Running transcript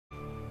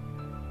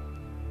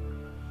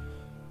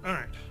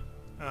Alright.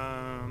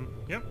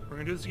 Yep, we're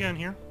gonna do this again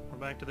here. We're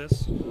back to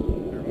this.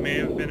 There may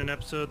have been an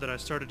episode that I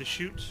started to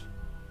shoot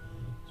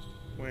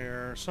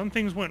where some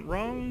things went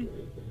wrong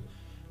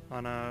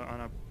on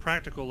a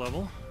practical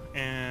level,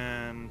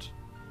 and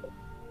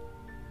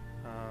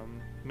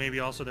maybe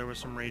also there was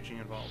some raging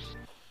involved.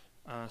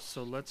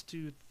 So let's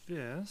do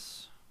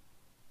this.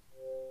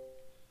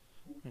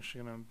 I'm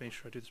actually gonna make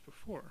sure I do this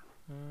before.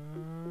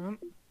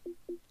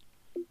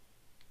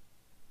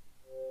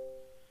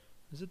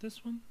 Is it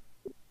this one?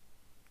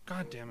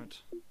 God damn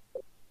it.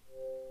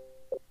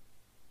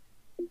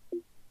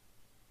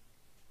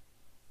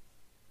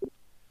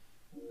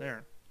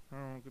 There. I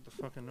don't get the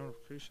fucking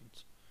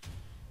notifications.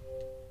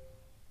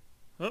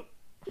 Oh.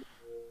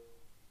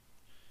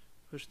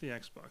 Push the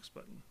Xbox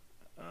button.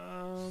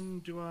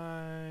 Do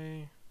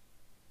I...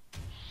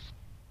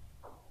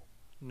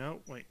 No,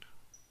 wait.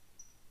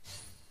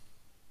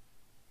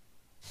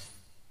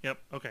 Yep,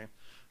 okay.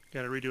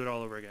 Gotta redo it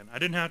all over again. I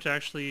didn't have to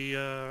actually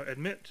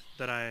admit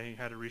that I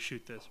had to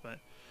reshoot this, but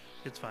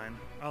it's fine.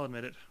 I'll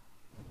admit it.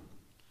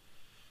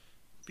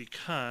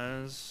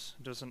 Because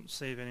it doesn't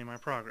save any of my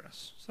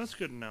progress. So that's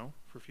good to know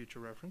for future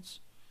reference.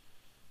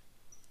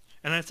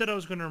 And I said I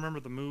was going to remember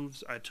the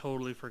moves. I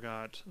totally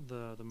forgot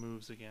the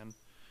moves again.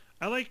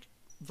 I like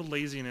the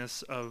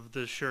laziness of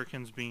the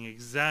shurikens being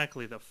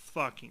exactly the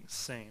fucking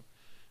same.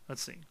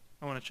 Let's see.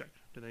 I want to check.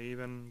 Do they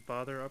even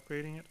bother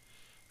upgrading it?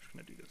 I'm just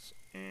going to do this.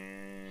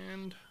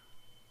 And...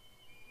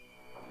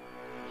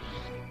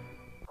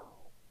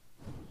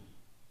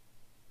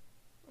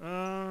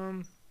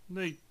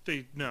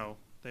 no,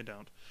 they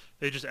don't.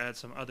 They just add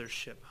some other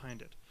shit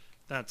behind it.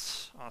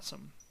 That's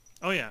awesome.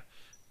 Oh yeah,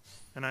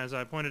 and as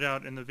I pointed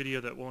out in the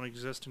video that won't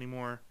exist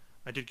anymore,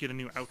 I did get a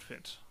new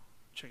outfit.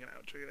 Check it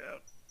out, check it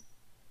out.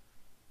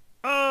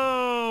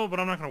 Oh, but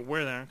I'm not gonna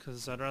wear that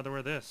because I'd rather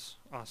wear this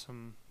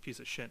awesome piece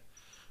of shit.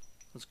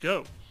 Let's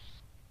go.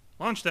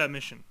 Launch that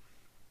mission.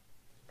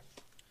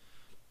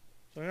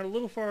 So I got a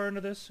little far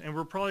into this, and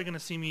we're probably gonna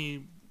see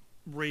me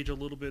rage a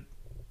little bit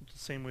the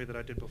same way that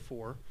I did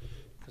before,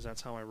 because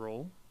that's how I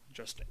roll.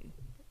 Adjusting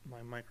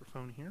my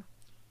microphone here.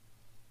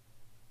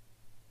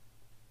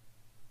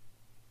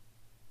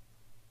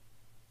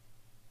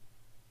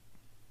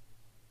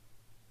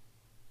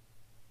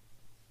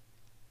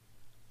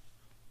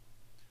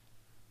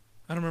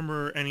 I don't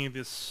remember any of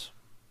this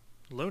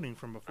loading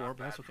from before,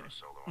 but that's okay.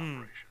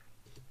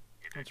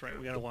 That's right,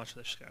 we gotta watch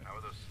this guy. How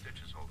are those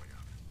stitches holding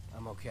up?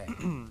 I'm okay.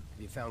 Have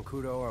you found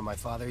Kudo or my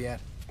father yet?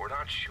 We're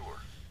not sure.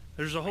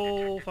 There's a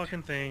whole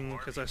fucking thing,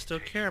 because I still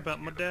care about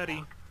my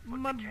daddy.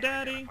 My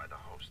daddy!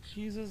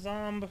 He's a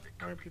zombie.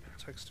 Why are people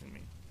texting me?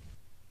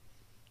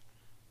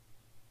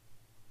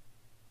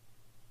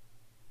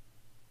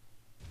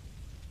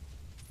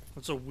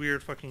 That's a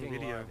weird fucking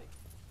video.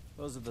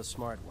 Those are the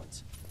smart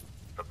ones.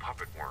 The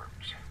puppet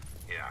worms.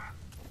 Yeah.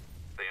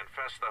 They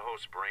infest the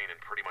host's brain and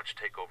pretty much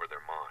take over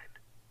their mind.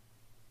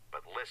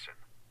 But listen,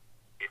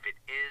 if it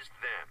is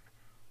them,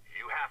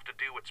 you have to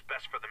do what's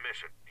best for the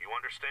mission. You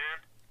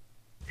understand?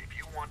 If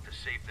you want to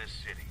save this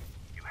city,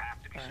 you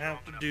have to be strong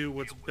enough I have to do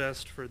what's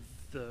best for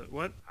the...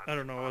 What? I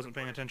don't know, I wasn't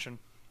paying attention.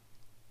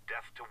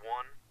 Death to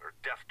one or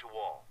death to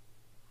all.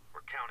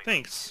 We're counting.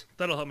 Thanks.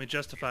 That'll help me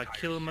justify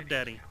killing my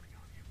daddy.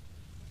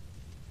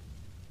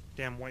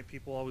 Damn white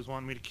people always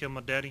want me to kill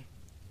my daddy.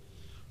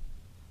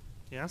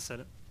 Yeah, I said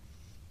it.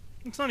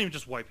 It's not even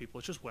just white people,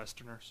 it's just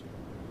Westerners.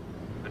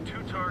 The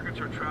two targets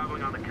are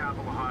traveling on the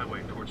capital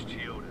highway towards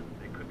Chiyoda.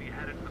 They could be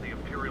headed for the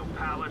Imperial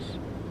Palace,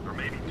 or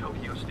maybe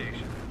Tokyo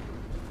Station.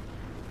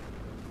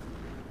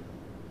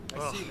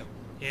 I see them.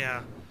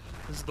 Yeah,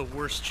 this is the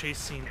worst chase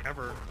scene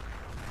ever.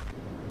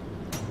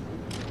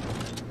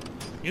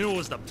 You know what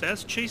was the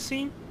best chase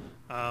scene?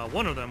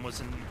 One of them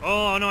was in...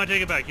 Oh, no, I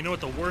take it back. You know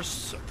what the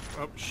worst...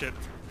 Oh, shit.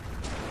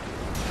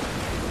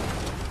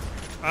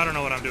 I don't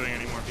know what I'm doing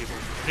anymore, people.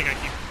 I think I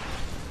keep...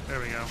 There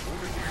we go.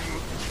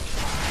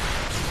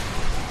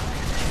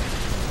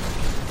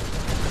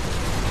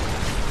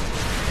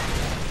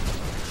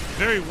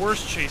 The very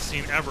worst chase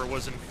scene ever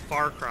was in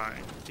Far Cry,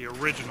 the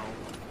original,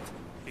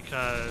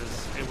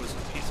 because it was a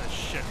piece of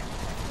shit.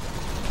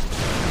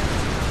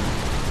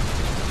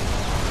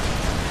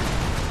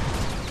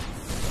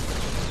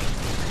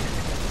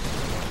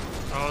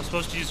 Oh, I was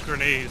supposed to use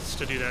grenades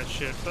to do that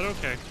shit, but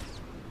okay.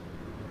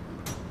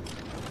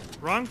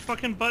 Wrong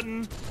fucking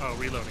button. Oh,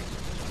 reloading.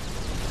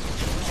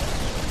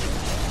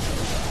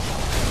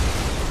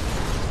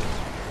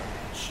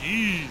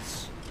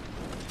 Jeez.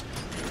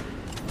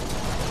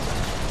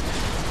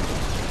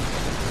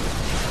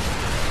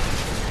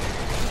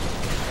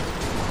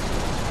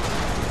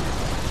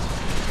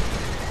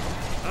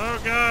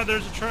 Oh god,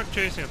 there's a truck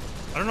chasing him.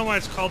 I don't know why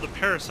it's called the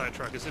parasite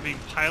truck. Is it being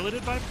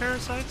piloted by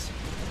parasites?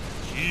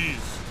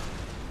 Jeez.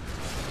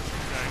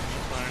 Okay,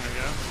 fine, I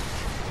guess.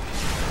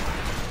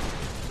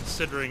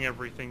 Considering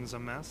everything's a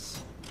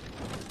mess.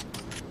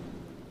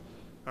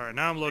 Alright,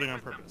 now I'm loading on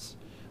purpose.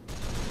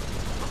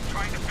 I'm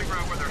trying to figure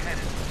out where they're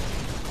headed.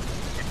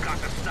 You've got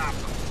to stop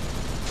them.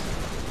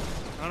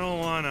 I don't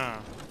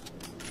wanna.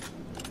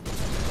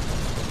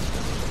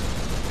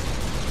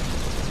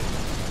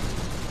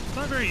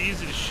 not very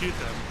easy to shoot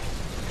them.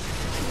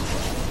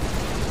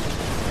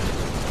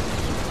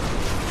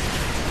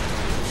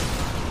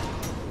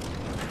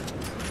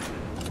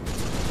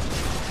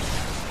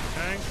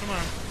 Okay, come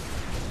on.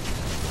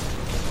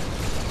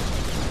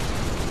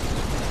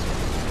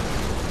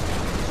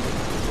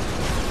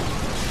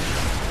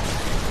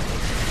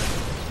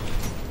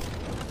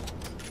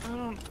 I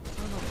don't know.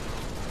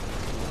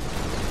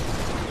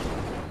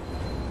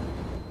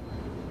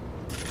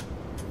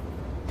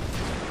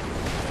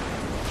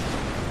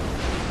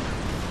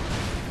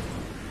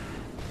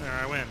 There,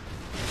 I win.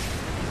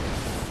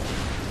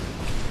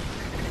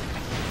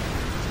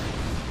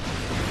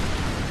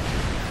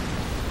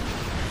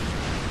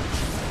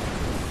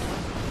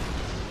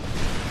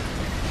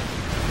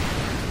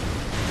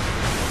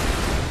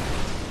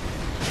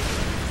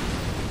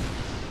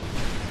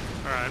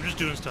 Alright, I'm just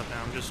doing stuff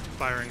now. I'm just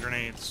firing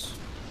grenades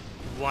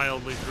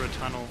wildly through a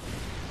tunnel.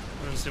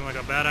 Doesn't seem like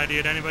a bad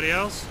idea to anybody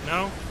else?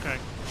 No? Okay.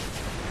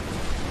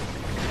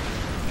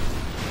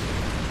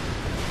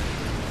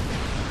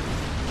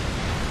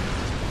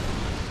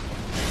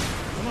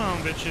 Come on,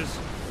 bitches.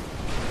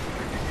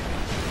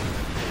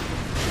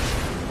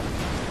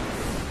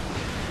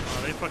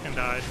 Oh, they fucking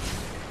died.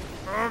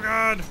 Oh,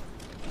 God!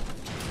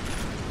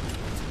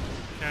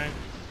 Okay.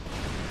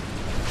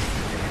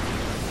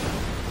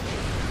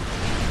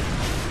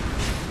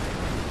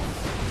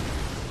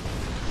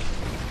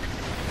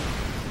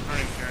 I don't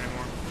even care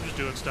anymore. I'm just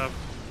doing stuff.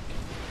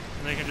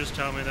 And they can just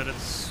tell me that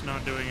it's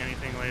not doing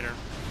anything later.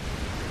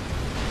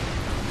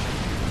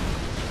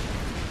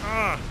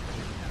 Ah!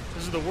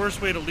 This is the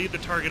worst way to lead the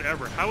target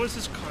ever. How is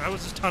this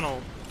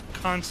tunnel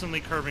constantly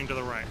curving to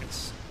the right?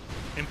 It's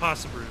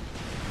impossible.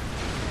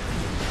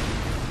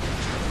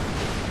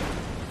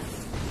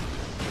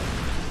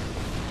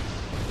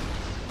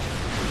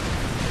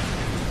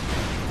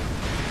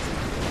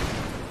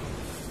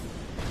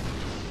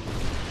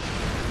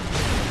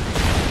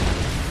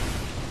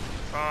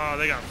 Oh,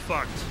 they got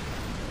fucked.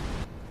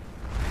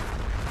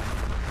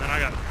 Then I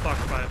got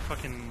fucked by a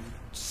fucking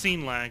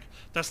scene lag.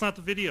 That's not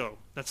the video.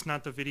 That's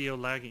not the video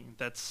lagging.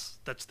 That's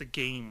the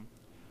game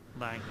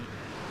lagging.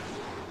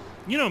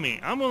 You know me.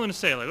 I'm willing to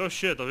say, like, oh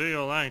shit, the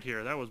video lagged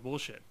here. That was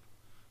bullshit.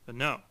 But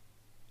no.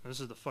 This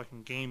is the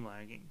fucking game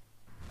lagging.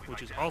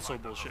 Which is also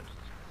bullshit.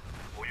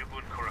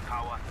 Oyugun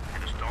Kurakawa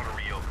and his daughter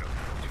Ryoko,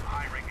 two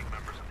high-ranking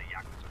members of the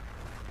Yakuza.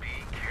 Be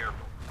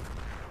careful.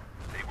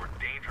 They were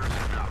dangerous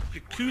enough.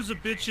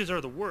 Yakuza bitches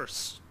are the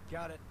worst.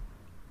 Got it.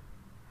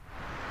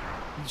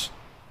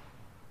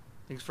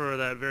 Thanks for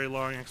that very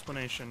long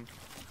explanation.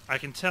 I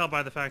can tell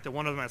by the fact that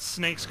one of them has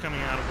snakes coming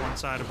out of one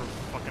side of her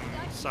fucking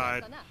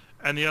side,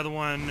 and the other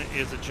one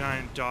is a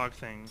giant dog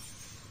thing.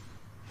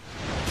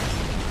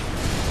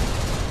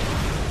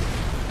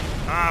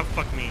 Ah,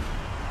 fuck me.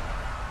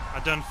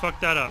 I done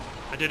fucked that up.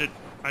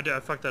 I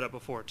fucked that up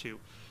before, too.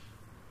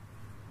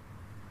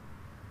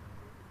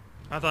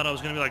 I thought I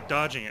was gonna be, like,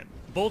 dodging it.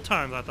 Both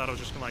times I thought I was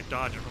just gonna, like,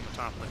 dodge it from the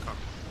top of the car.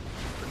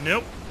 But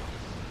nope.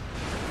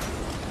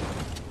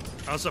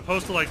 I was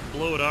supposed to, like,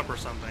 blow it up or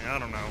something. I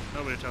don't know.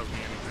 Nobody tells me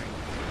anything.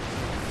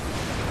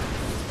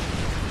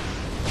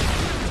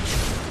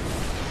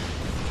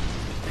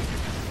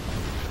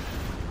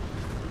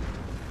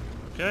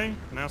 Okay,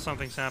 now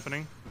something's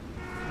happening.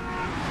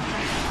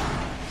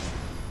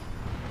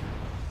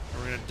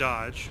 We're gonna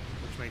dodge,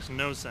 which makes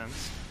no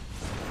sense.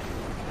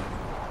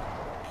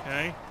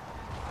 Okay.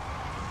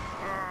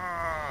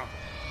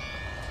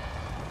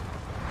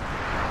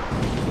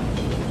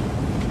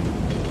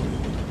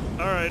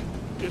 Alright,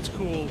 it's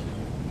cool.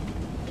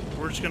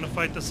 We're just gonna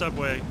fight the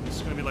subway.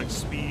 It's gonna be like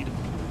Speed.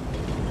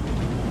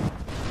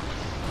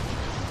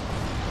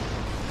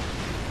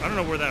 I don't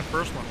know where that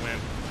first one went.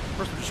 The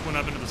first one just went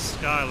up into the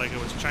sky like it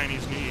was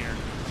Chinese New Year.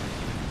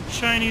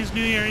 Chinese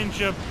New Year in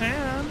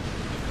Japan?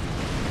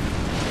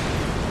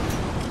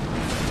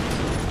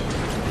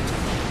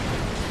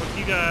 Fuck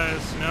you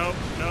guys. Nope,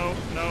 nope,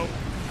 nope.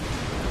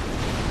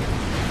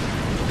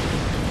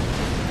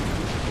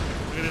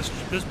 Look at this.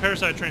 This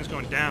parasite train's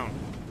going down.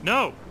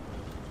 No!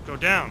 Go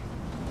down.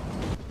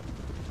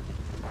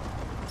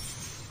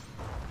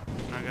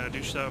 I gotta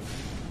do stuff.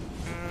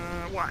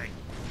 Why?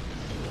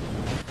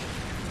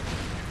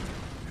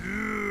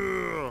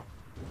 Ugh.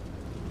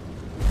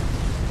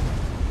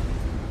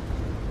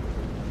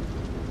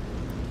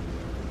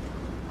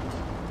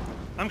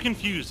 I'm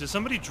confused. Is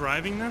somebody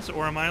driving this,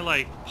 or am I,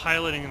 like,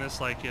 piloting this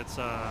like it's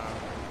a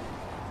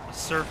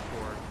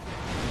surfboard?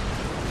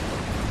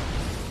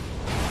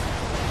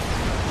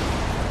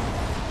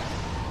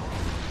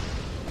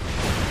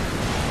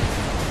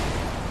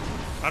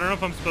 I don't know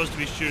if I'm supposed to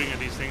be shooting at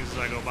these things as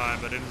I go by,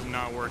 but it is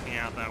not working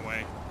out that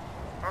way.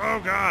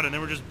 Oh god, and then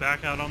we're just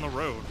back out on the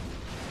road.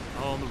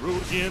 On the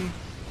road again.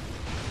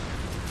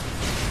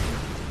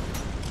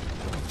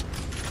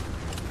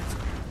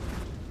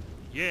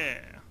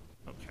 Yeah.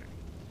 Okay.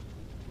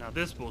 Now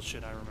this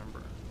bullshit I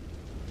remember.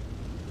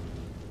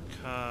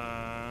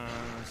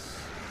 'Cause...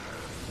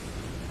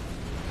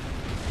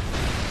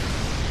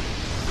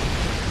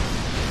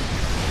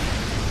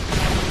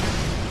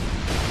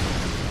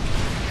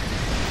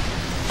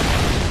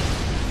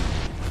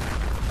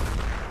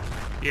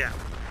 Yeah.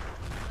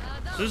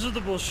 So this is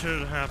the bullshit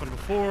that happened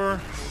before.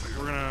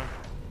 We're gonna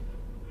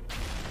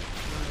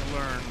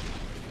learn.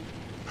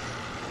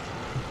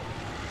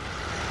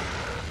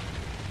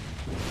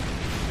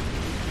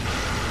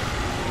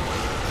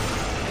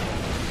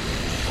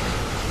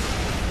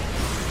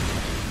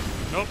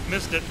 Nope,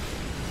 missed it.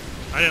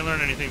 I didn't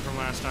learn anything from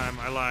last time.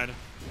 I lied.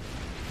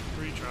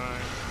 Retry.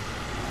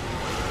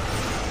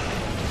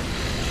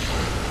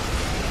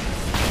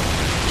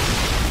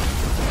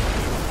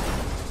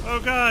 Oh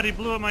god, he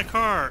blew up my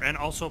car, and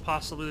also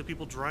possibly the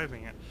people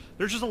driving it.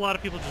 There's just a lot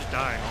of people just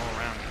dying all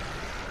around me.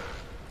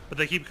 But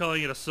they keep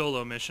calling it a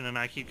solo mission, and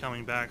I keep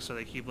coming back, so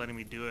they keep letting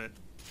me do it.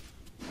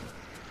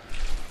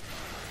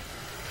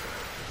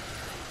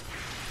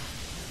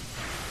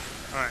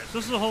 Alright, so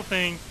this is the whole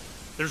thing.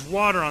 There's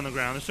water on the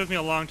ground. This took me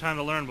a long time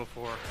to learn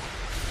before.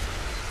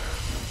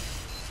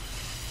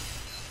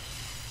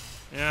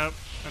 Yep,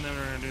 and then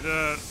we're gonna do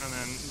that, and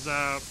then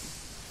zap.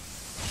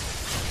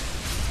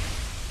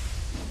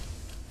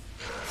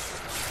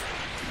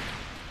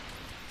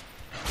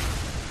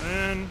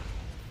 And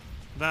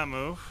that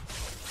move.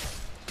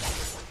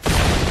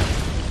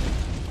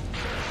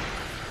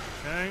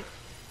 Okay.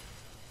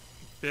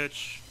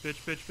 Bitch,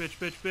 bitch, bitch, bitch,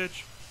 bitch,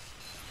 bitch.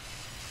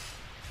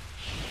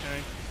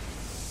 Okay.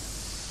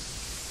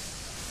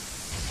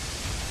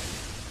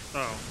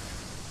 Oh.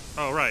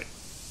 Oh, right.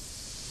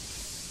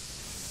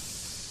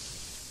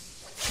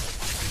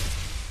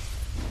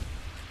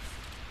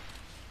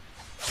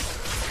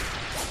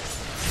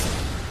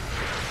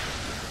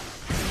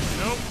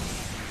 Nope.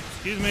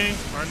 Excuse me.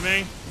 Pardon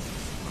me.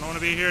 I don't want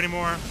to be here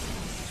anymore.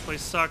 This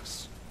place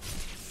sucks.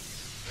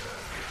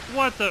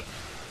 What the?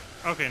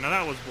 Okay, now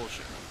that was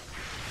bullshit.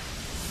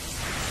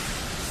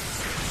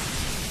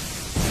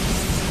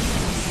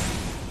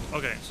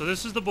 Okay, so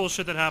this is the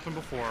bullshit that happened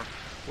before,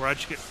 where I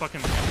just get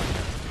fucking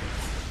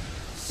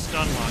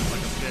stun locked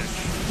like a bitch.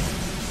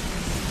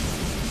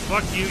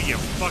 Fuck you, you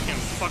fucking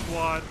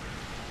fuckwad.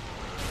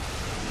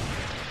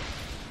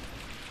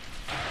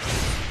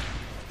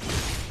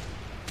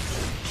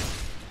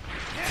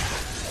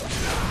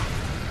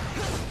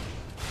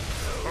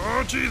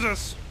 Oh,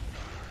 Jesus!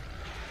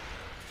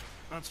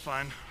 That's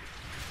fine.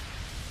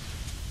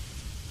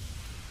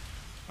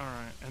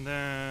 Alright, and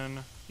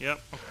then... Yep,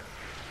 okay.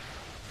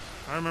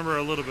 I remember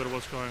a little bit of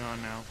what's going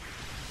on now.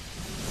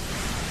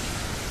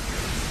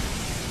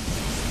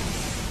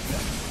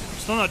 I'm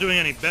still not doing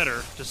any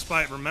better,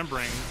 despite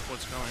remembering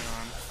what's going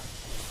on.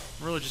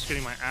 I'm really just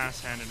getting my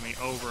ass handed to me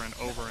over and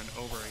over and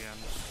over again.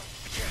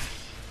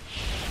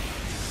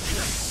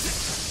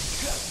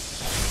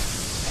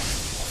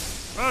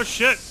 Oh,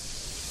 shit!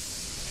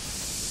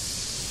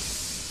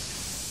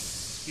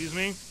 Excuse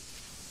me?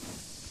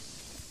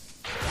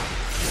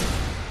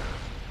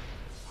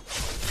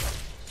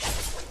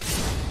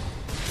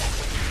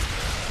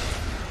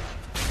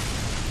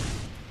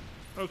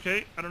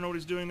 Okay, I don't know what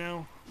he's doing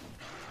now.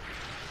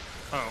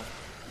 Oh,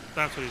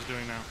 that's what he's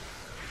doing now.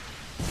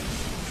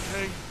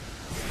 Okay.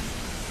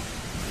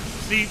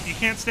 See, you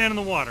can't stand in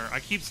the water. I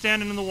keep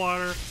standing in the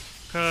water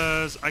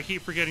because I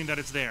keep forgetting that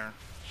it's there.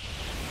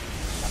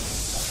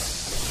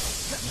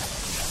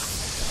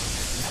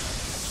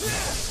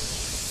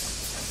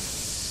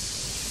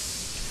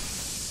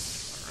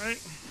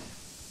 Alright.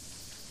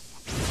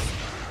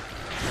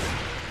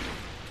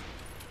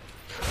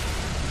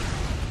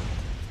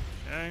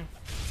 Okay.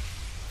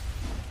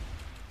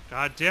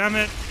 God damn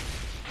it!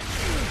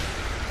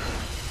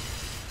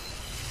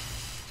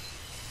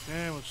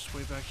 Okay, we'll just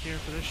wait back here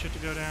for this shit to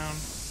go down.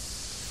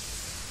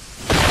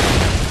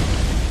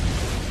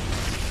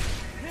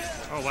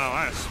 Oh wow,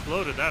 I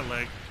exploded that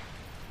leg.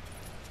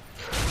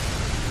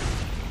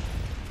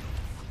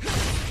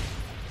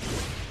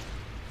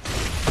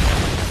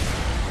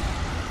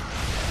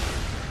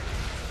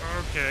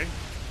 Okay.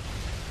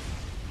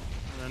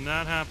 And then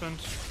that happened.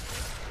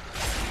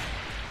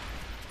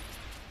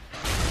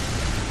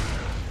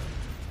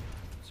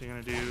 So you're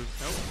gonna do...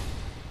 Nope.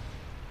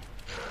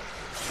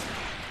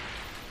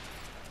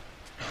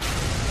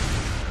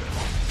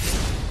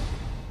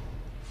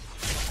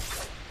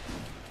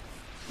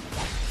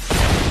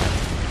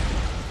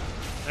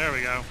 There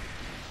we go.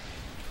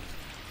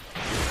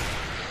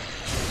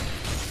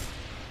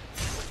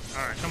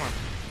 Alright, come on.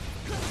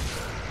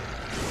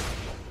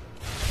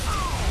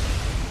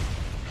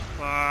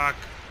 Fuck.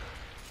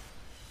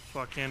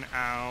 Fucking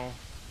ow.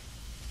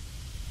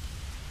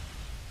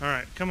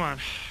 Alright, come on.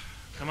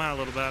 Come on,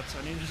 little bats.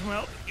 I need some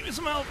help. Give me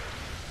some help.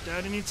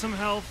 Daddy needs some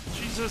help.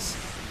 Jesus.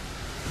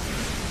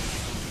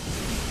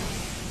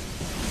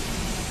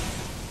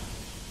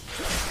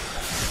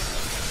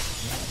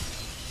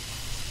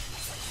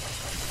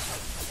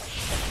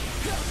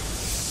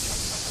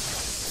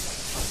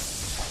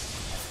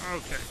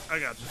 Okay, I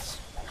got this.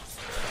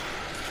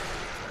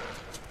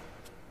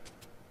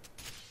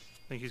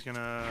 I think he's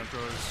gonna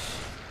throw his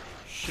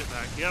shit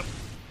back. Yep.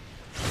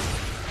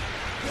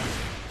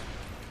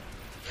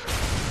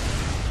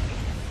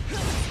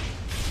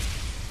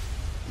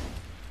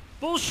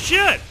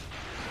 Bullshit!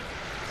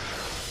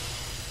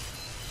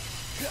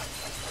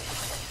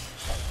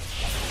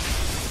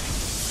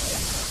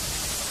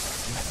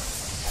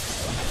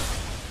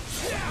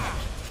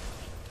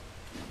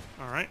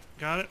 Alright,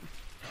 got it.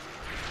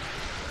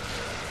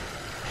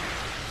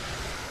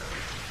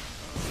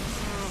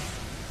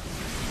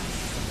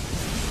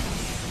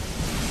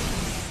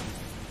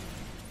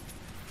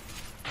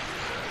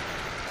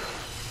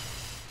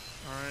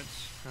 Alright,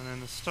 and then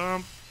the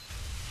stomp.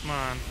 Come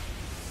on.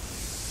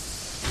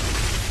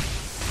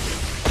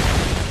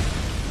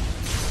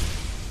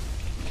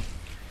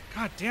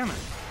 God damn it.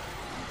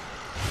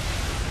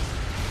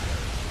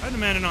 I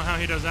demand to know how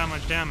he does that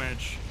much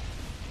damage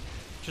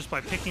just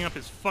by picking up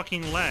his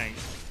fucking leg.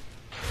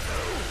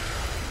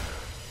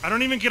 I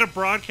don't even get a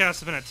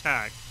broadcast of an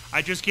attack.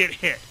 I just get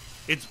hit.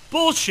 It's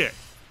bullshit.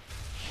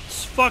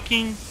 It's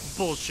fucking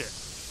bullshit.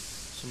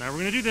 So now we're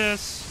gonna do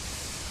this.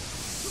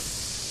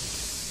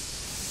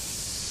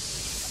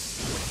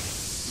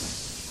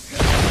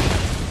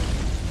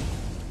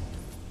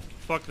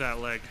 Fuck that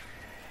leg.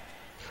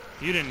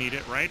 You didn't need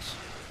it, right?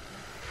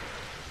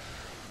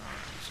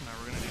 Alright, so now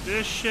we're gonna do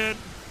this shit.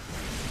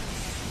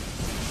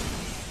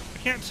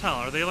 I can't tell.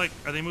 Are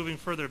they moving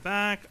further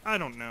back? I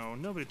don't know.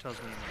 Nobody tells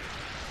me.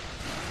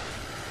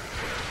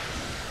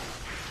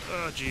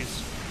 Oh,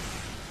 jeez.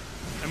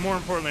 And more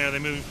importantly, are they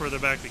moving further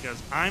back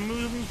because I'm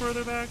moving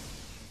further back?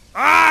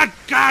 Ah,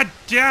 god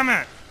damn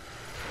it!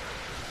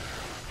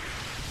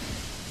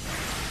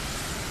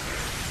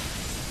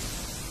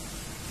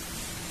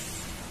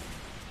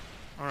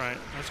 Alright,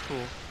 that's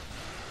cool.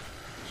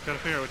 Just gotta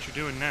figure out what you're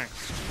doing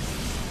next.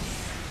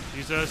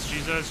 Jesus,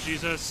 Jesus,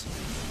 Jesus.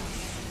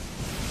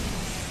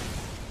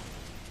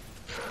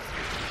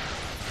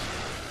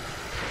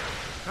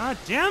 God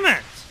damn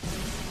it!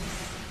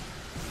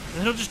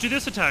 And he'll just do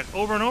this attack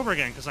over and over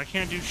again, because I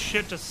can't do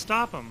shit to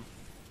stop him.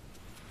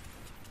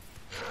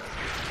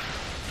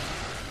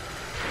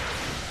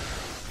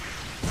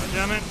 God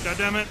damn it, god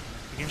damn it.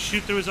 He can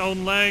shoot through his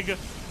own leg.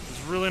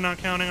 He's really not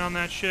counting on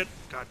that shit.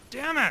 God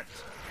damn it!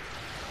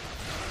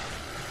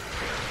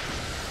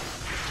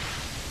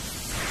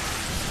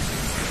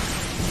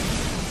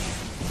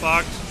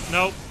 Fucked.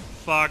 Nope.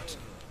 Fucked.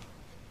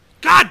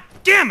 God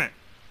damn it!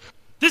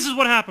 This is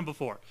what happened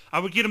before. I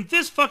would get him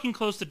this fucking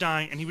close to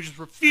dying, and he would just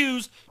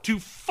refuse to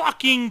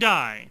fucking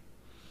die.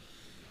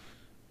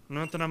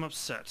 Not that I'm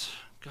upset.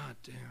 God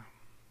damn.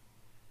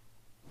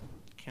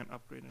 Can't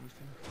upgrade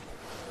anything.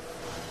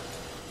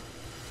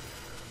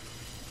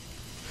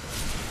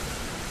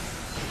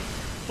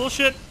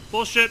 Bullshit.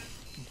 Bullshit.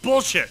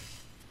 Bullshit.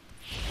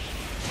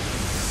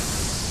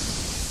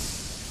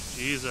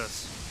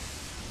 Jesus.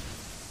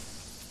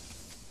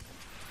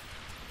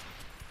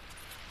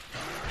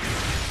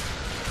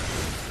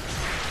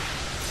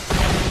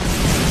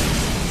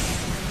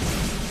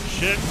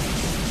 Shit.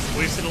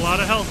 Wasted a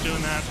lot of health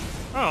doing that.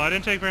 Oh, I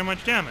didn't take very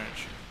much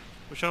damage.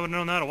 Wish I would have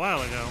known that a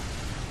while ago.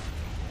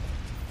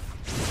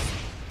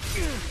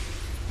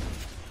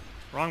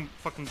 Wrong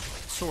fucking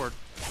sword.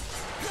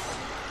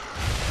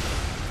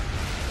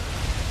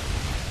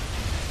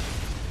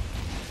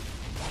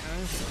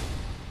 Okay.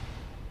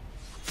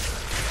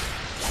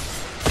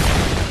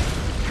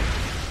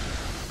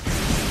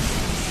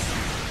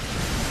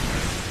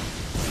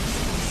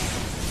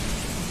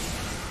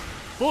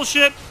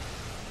 Bullshit!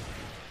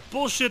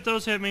 Bullshit,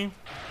 those hit me.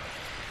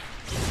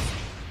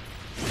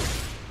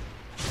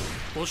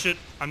 Bullshit,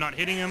 I'm not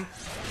hitting him.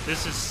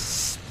 This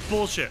is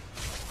bullshit.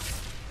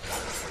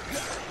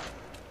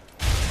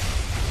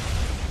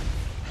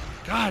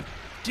 God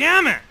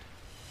damn it!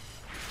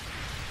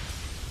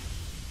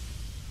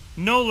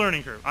 No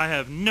learning curve. I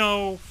have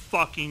no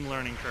fucking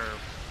learning curve.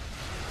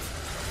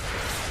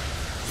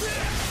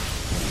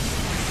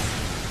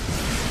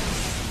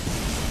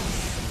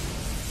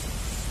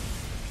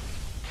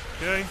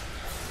 Okay.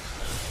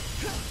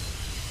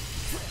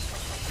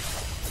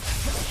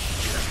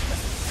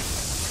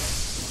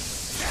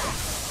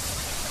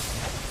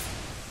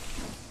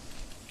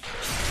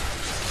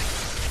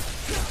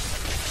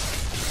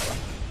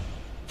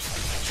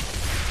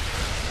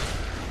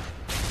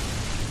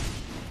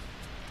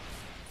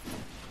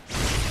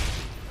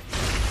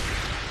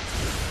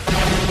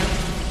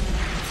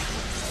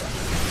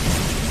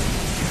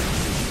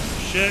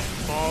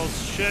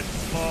 Shit,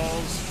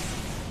 balls.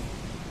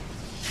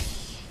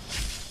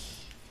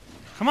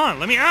 Come on,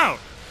 let me out!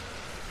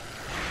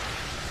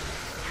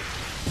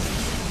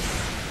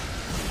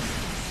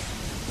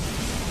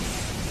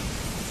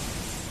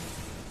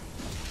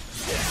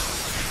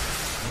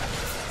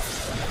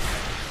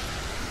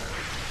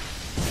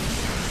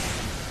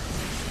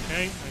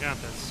 Okay, I got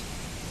this.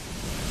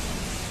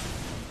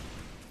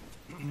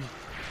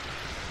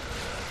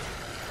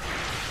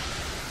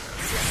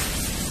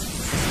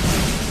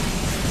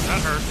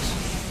 That hurts.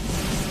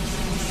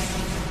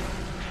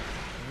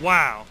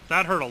 Wow,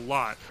 that hurt a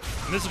lot.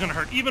 And this is gonna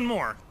hurt even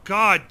more.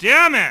 God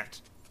damn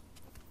it!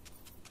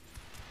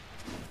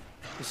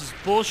 This is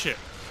bullshit.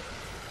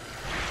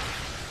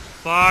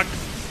 Fuck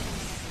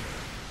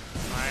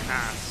my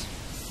ass.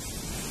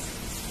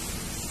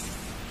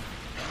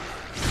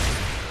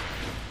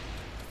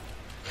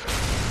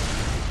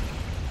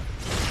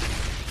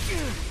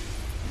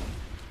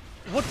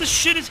 What the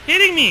shit is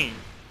hitting me?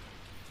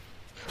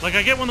 Like,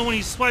 I get when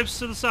he swipes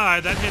to the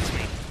side, that hits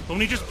me. But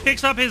when he just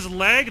picks up his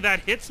leg, that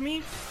hits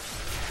me?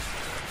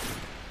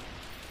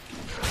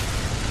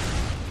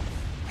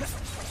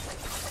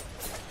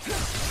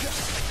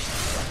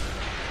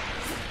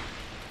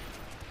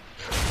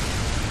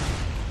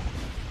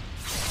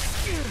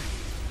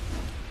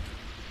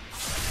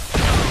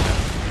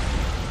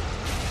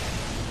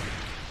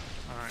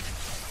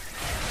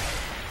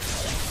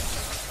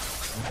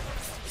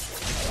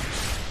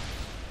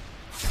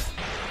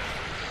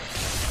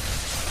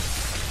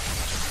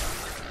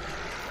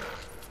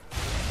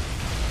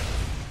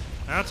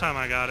 That time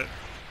I got it.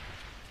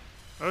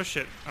 Oh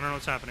shit, I don't know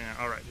what's happening.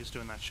 Alright, he's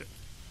doing that shit.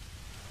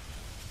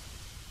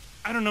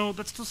 I don't know,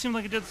 that still seemed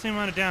like it did the same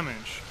amount of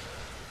damage.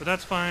 But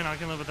that's fine, I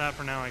can live with that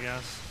for now, I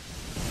guess.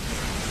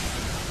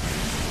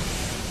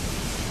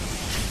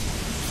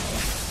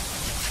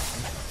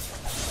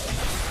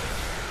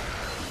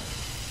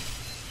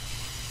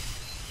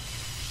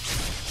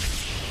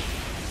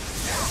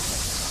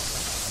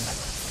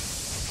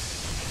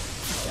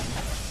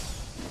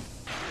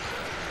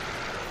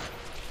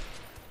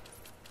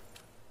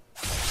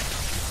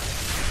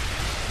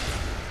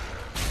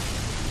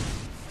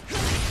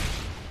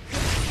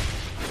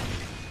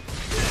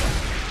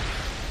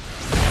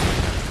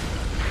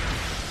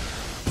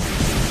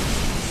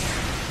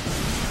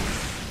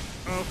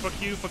 Fuck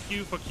you, fuck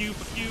you, fuck you,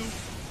 fuck you.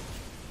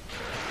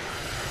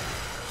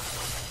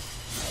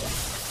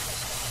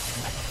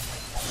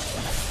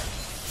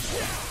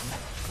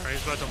 Alright,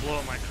 he's about to blow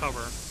up my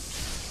cover.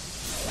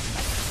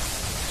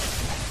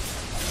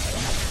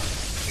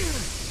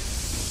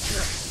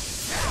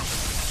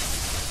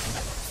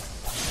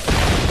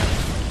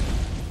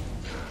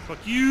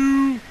 Fuck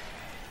you!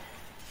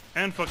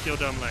 And fuck your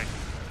dumb leg.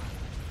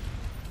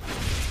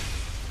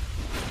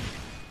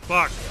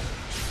 Fuck.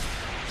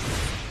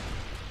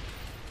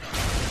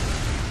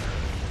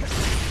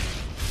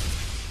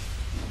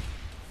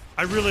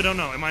 I really don't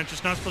know. Am I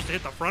just not supposed to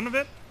hit the front of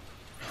it?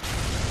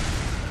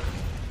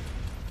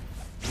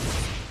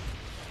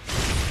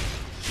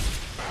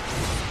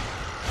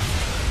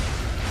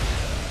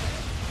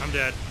 I'm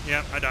dead.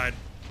 Yep, I died.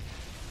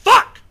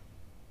 Fuck!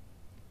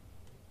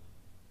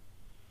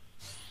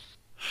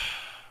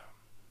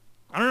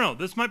 I don't know.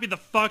 This might be the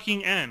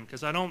fucking end,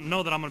 because I don't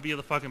know that I'm going to be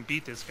able to fucking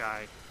beat this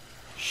guy.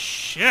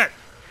 Shit!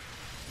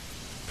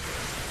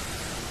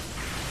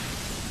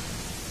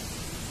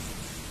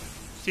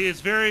 See,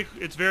 it's very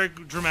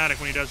dramatic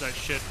when he does that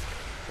shit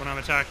when I'm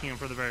attacking him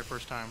for the very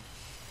first time.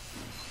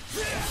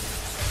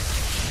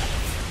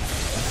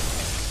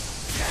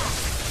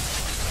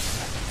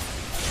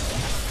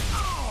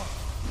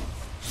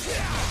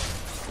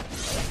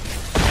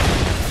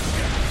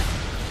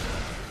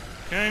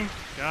 Okay,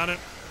 got it.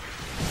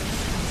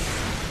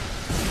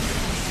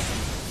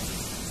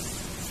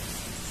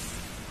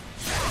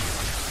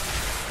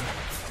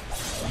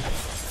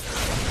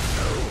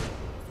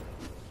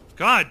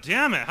 God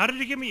damn it! How did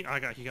he get me? He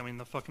got me in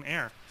the fucking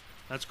air.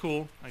 That's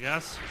cool, I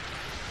guess.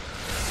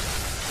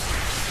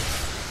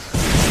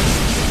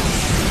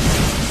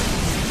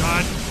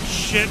 God,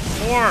 shit,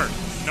 horde.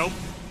 Nope.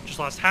 Just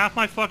lost half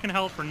my fucking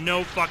health for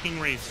no fucking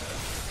reason.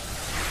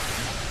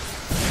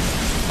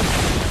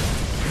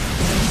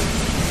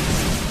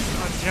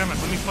 God damn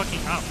it! Let me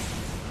fucking up.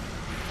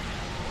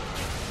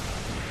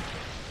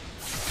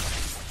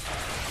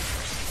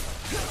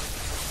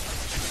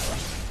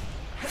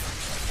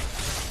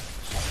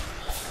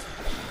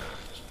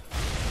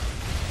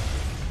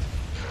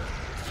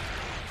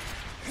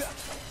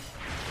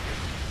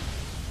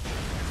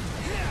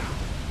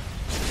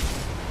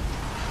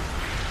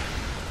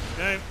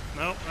 Okay,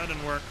 nope, that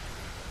didn't work.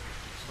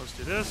 So let's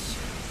do this.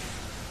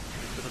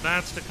 Wait for the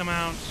bats to come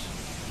out.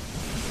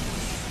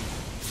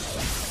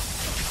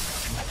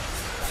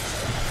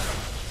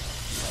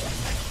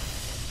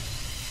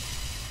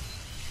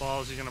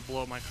 Balls, he's gonna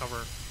blow up my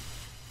cover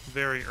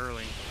very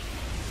early.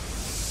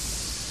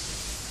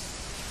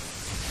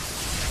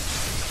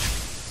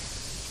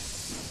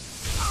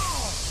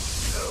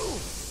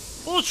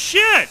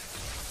 Bullshit!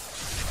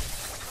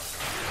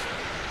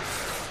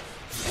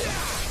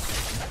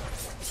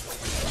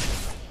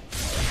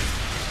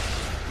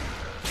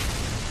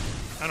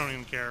 I don't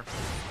even care.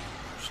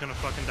 I'm just gonna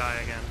fucking die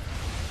again.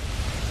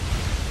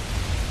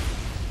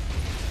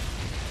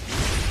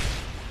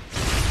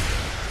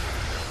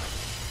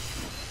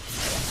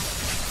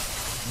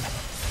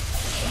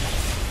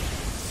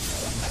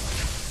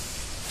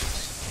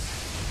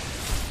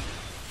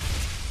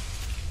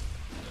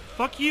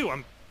 Fuck you!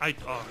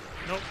 Oh,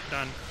 nope,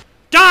 done.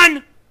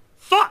 Done!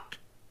 Fuck!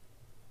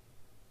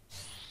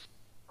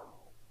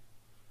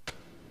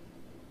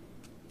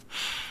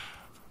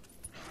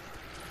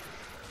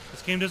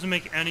 This game doesn't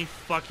make any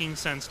fucking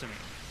sense to me.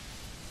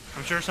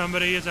 I'm sure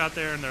somebody is out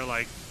there and they're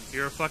like,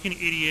 you're a fucking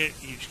idiot,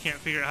 you just can't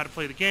figure out how to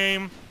play the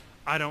game.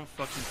 I don't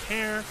fucking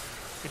care.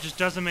 It just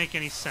doesn't make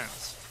any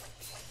sense.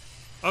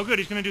 Oh good,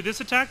 he's gonna do this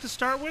attack to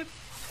start with?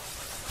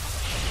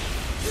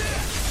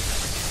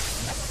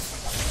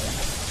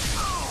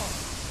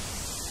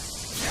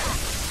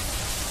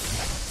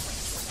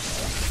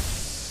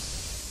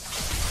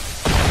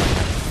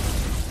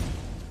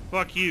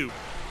 Fuck you.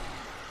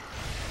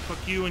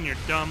 Fuck you and your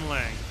dumb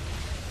leg.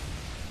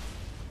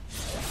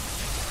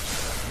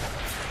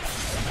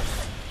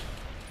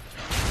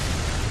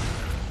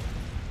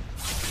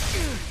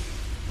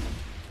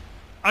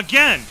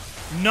 Again,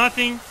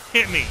 nothing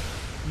hit me.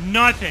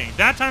 Nothing.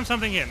 That time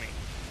something hit me.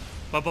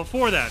 But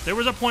before that, there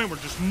was a point where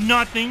just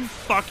nothing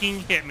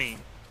fucking hit me.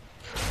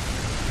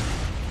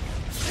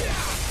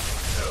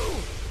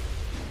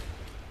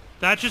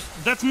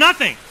 That's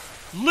nothing.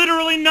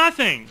 Literally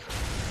nothing.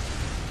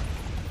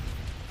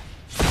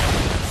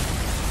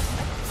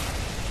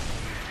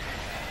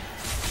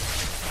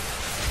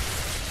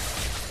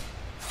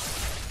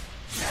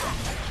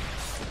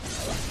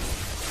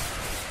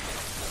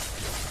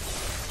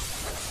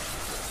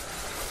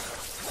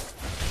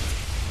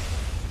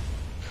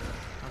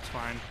 That's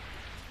fine.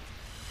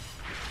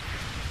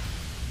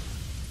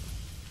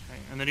 Okay,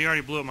 and then he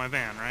already blew up my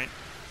van, right?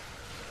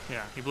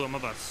 Yeah, he blew up my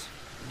bus.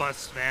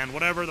 Bus, van,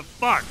 whatever the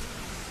fuck.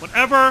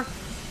 Whatever.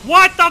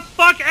 What the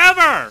fuck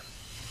ever!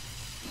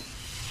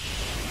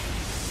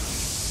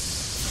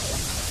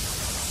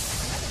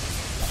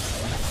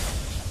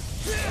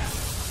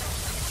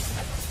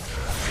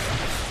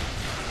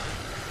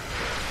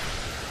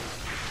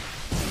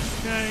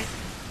 Okay.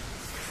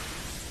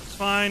 It's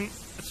fine.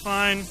 It's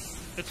fine.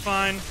 It's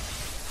fine.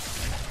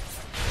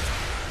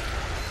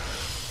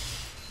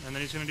 And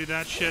then he's gonna do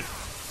that shit.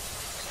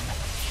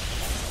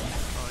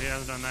 Oh, he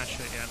hasn't done that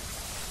shit yet.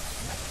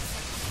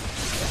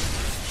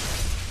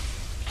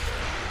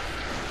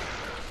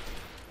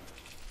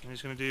 And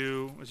he's gonna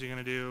do... What's he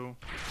gonna do?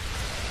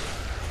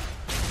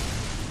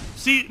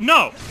 See?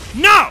 No!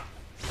 No!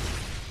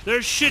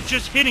 There's shit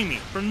just hitting me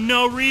for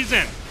no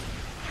reason.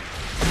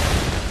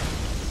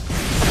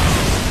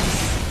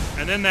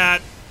 And then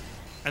that.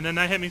 And then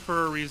that hit me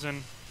for a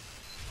reason.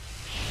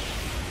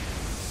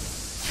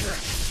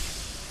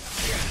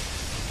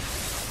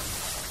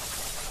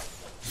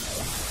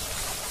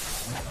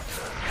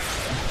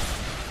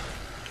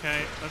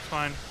 Okay, that's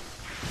fine.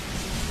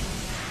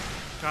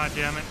 God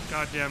damn it,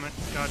 god damn it,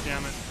 god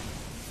damn it.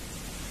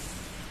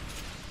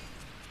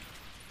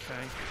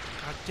 Okay.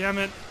 God damn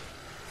it.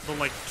 The,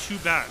 like, 2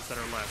 bats that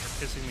are left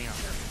are pissing me off.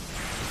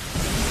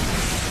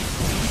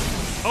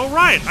 Oh,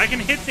 right! I can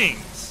hit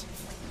things!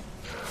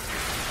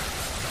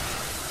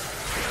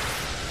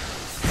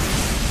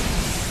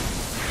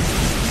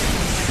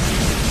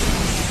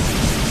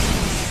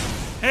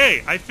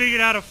 Hey! I figured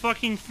out a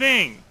fucking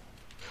thing!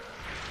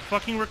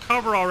 Fucking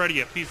recover already,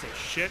 you piece of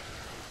shit.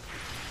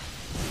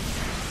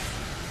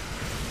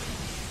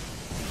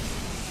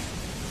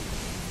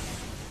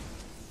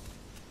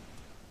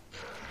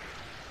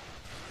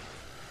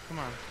 Come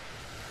on.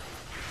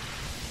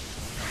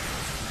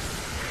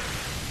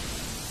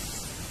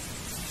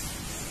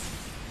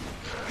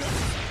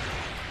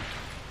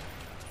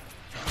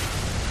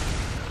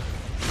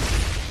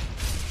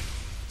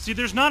 See,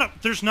 there's not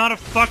a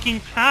fucking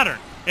pattern.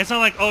 It's not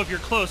like, oh, if you're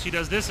close, he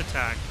does this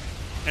attack.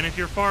 And if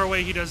you're far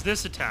away, he does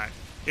this attack.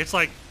 It's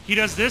like, he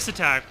does this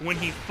attack when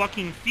he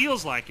fucking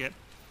feels like it.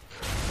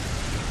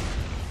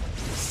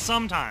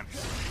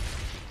 Sometimes.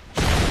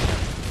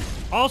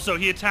 Also,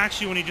 he attacks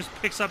you when he just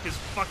picks up his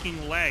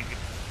fucking leg.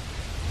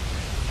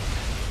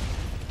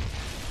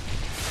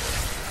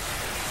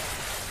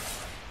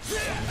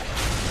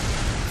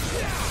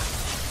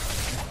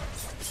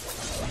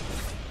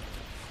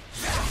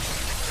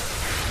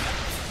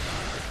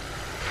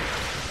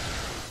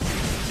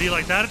 See,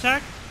 like that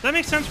attack? That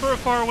makes sense for a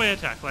far away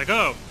attack. Like,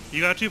 oh,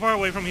 you got too far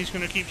away from him, he's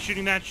gonna keep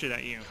shooting that shit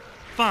at you.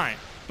 Fine.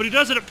 But he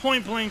does it at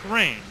point blank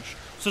range.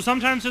 So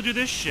sometimes he'll do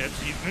this shit.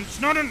 So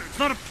it's not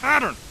a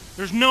pattern.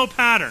 There's no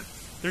pattern.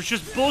 There's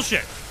just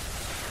bullshit.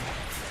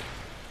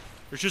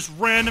 There's just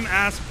random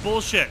ass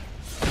bullshit.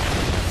 If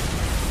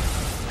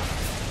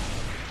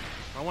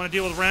I want to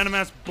deal with random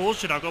ass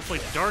bullshit, I'll go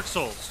play Dark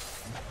Souls.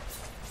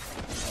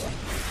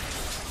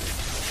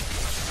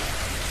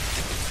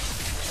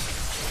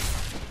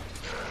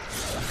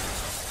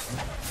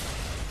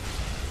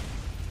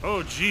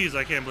 Oh, jeez,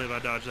 I can't believe I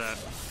dodged that.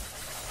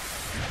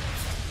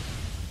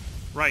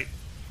 Right.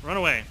 Run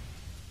away.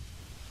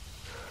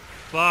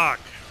 Fuck.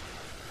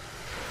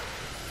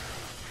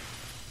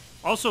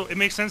 Also, it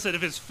makes sense that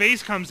if his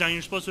face comes down,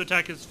 you're supposed to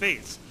attack his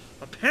face.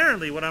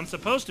 Apparently, what I'm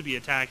supposed to be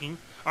attacking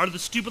are the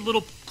stupid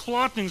little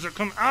claw things that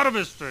come out of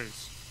his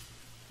face.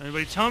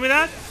 Anybody tell me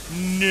that?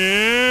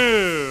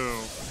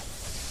 No.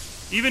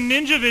 Even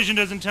Ninja Vision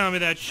doesn't tell me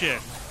that shit.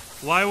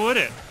 Why would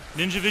it?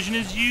 Ninja Vision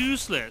is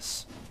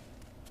useless.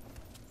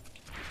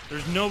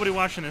 There's nobody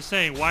watching this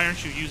saying, why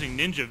aren't you using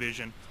Ninja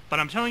Vision? But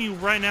I'm telling you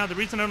right now, the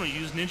reason I don't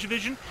use Ninja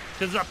Vision,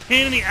 because it's a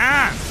pain in the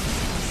ass.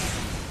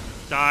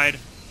 Died.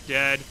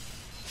 Dead.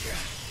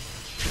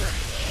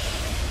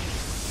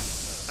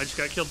 I just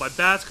got killed by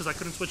bats because I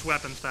couldn't switch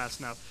weapons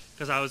fast enough.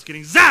 Because I was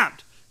getting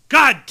zapped!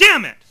 God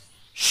damn it!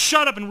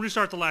 Shut up and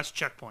restart the last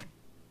checkpoint.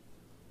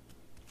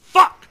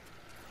 Fuck!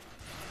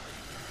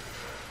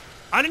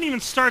 I didn't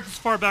even start this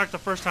far back the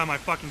first time I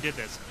fucking did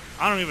this.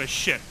 I don't give a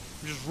shit.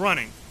 I'm just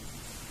running.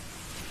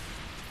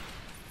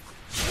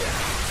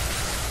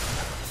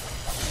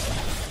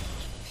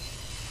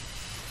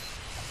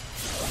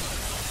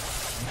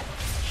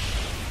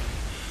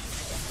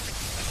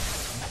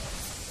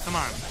 Come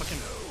on, fucking...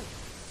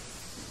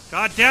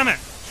 God damn it!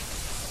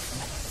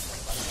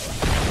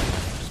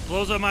 Just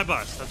blows up my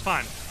bus. That's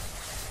fine.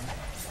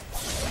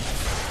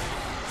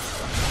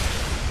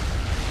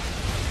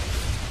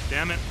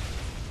 Damn it.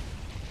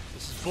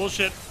 This is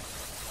bullshit.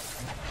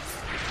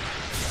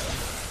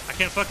 I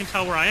can't fucking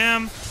tell where I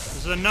am.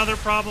 This is another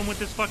problem with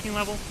this fucking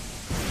level.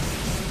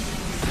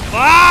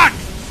 Fuck!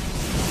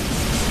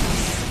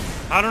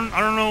 I don't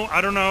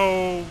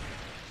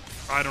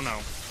know.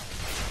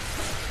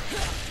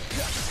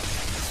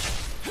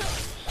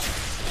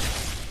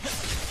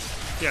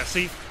 Yeah,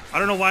 see, I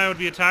don't know why I would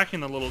be attacking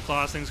the little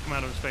claws things come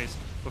out of his face.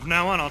 But from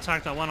now on, I'll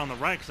attack that one on the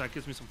right because that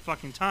gives me some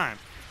fucking time.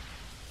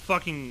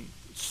 Fucking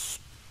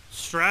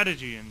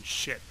strategy and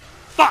shit.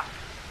 Fuck!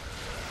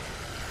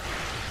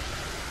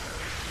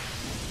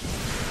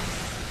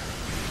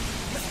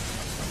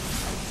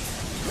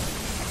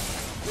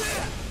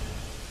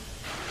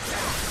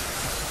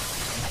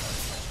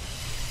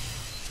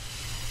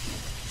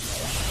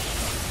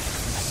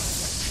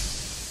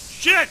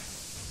 Shit!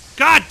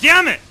 God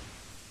damn it!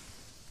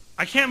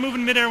 I can't move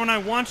in midair when I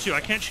want to.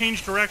 I can't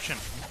change direction.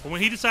 But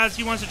when he decides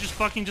he wants to just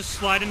fucking just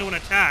slide into an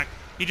attack,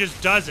 he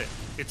just does it.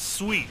 It's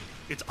sweet.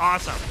 It's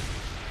awesome.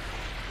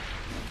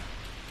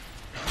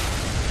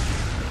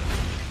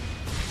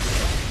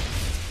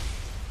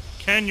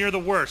 Ken, you're the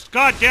worst.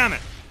 God damn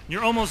it!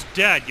 You're almost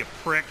dead, you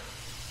prick.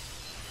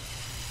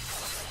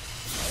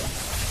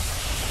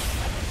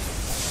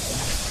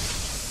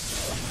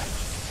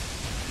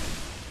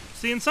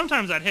 See, and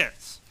sometimes that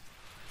hits.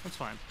 That's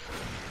fine.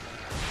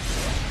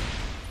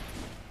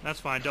 That's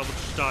fine. Double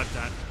just dodge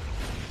that.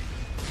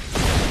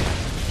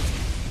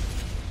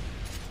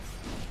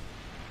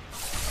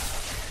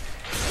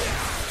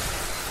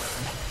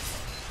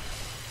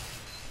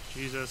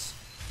 Jesus.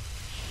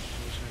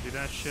 I'm just gonna do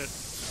that shit.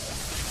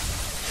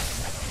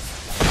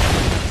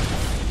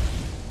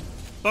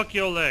 Fuck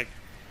your leg.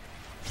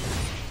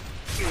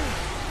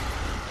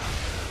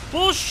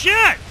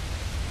 Bullshit!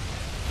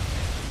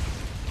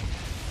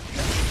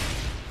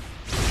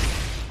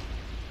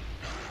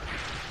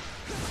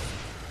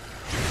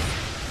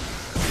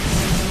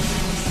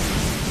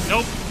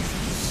 Nope.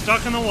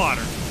 Stuck in the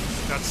water.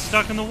 Got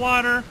stuck in the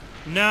water.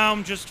 Now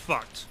I'm just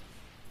fucked.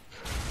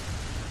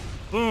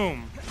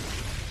 Boom.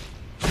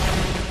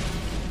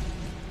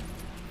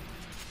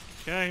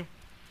 Okay.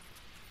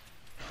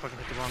 Fucking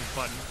hit the wrong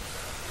button.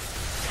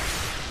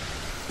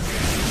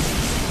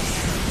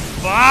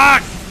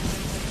 Fuck!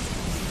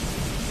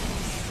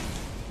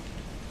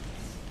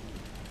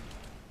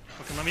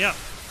 Fucking let me up.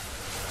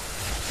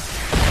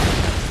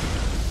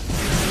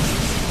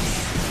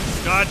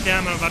 God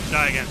damn it, I'm about to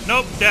die again.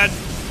 Nope, dead.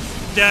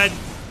 Dead.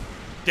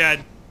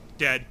 Dead.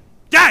 Dead.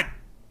 Dead!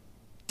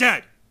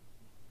 Dead!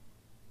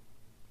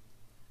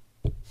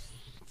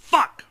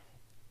 Fuck!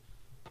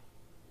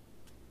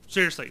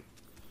 Seriously.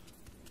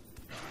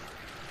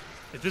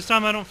 If this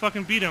time I don't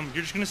fucking beat him,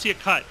 you're just gonna see a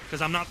cut,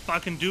 because I'm not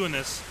fucking doing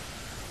this.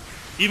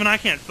 Even I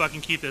can't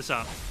fucking keep this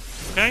up.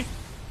 Okay?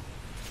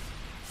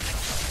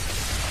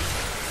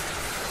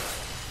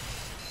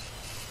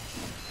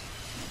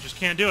 Just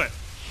can't do it.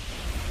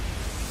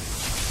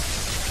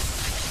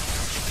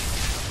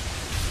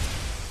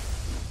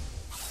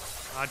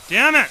 God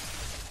damn it!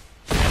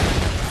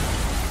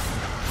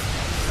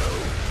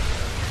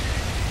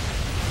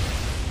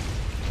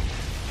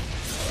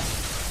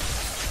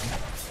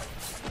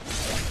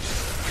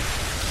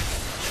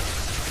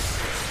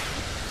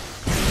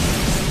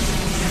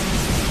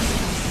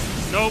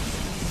 Nope.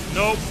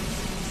 Nope.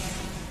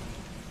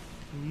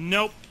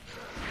 Nope.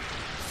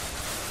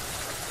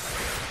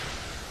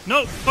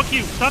 No, fuck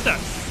you. Stop that.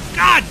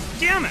 God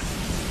damn it.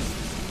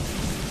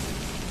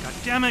 God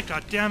damn it,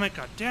 god damn it,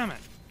 god damn it.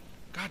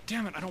 God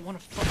damn it, I don't want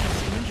to fucking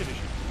see Ninja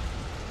Vision.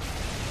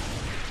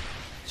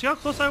 See how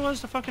close I was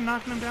to fucking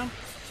knocking him down?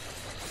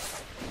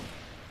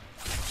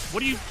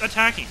 What are you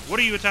attacking? What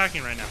are you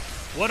attacking right now?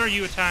 What are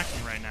you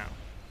attacking right now?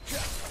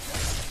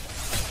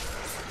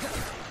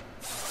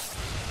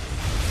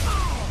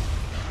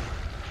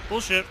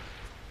 Bullshit.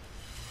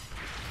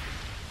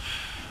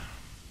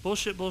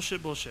 Bullshit,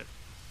 bullshit, bullshit.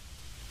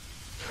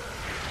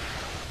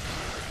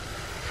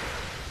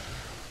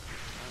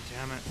 God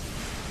damn it.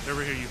 Get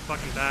over here, you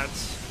fucking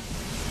bats.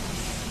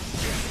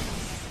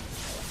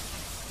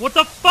 What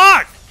the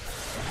fuck?!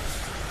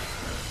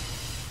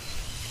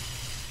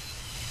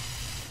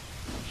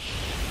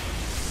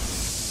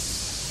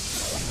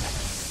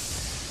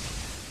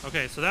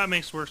 Okay, so that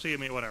makes worse. See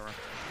me, whatever.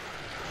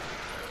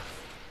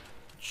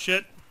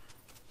 Shit.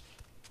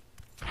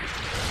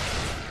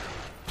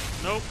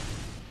 Nope.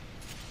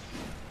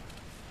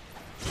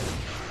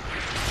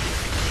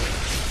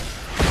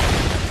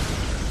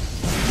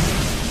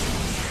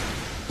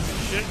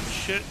 Shit,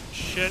 shit,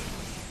 shit,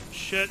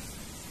 shit,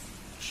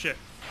 shit.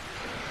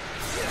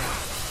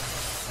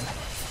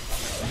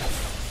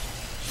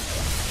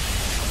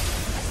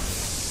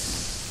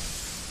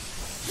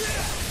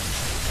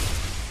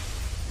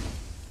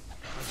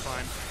 That's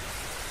fine.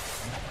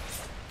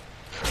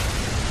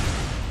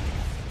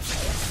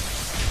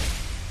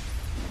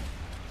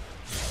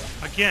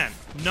 Again,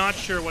 Not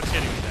sure what's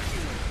hitting me there.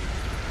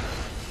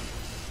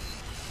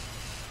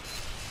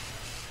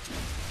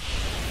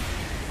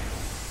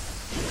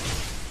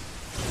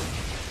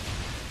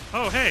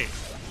 Oh, hey.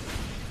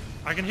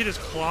 I can hit his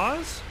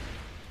claws?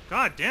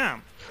 God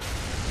damn.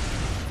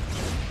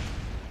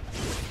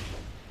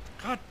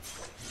 God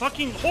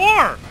fucking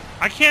whore!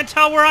 I can't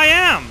tell where I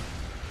am!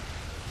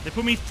 They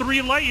put me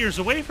 3 light years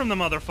away from the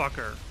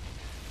motherfucker.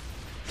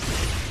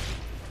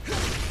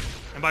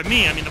 And by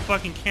me, I mean the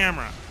fucking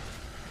camera.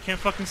 I can't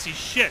fucking see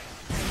shit.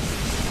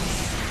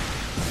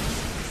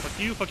 Fuck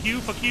you, fuck you,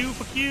 fuck you,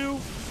 fuck you.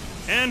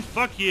 And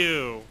fuck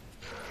you.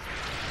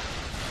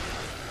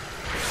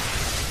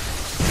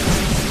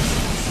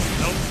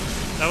 Nope.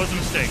 That was a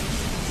mistake.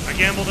 I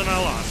gambled and I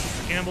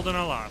lost. I gambled and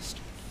I lost.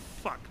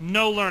 Fuck.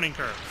 No learning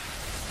curve.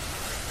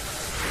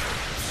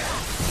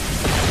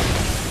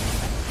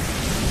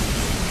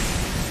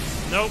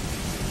 Nope.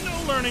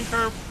 No learning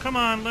curve. Come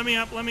on, let me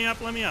up, let me up,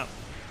 let me up.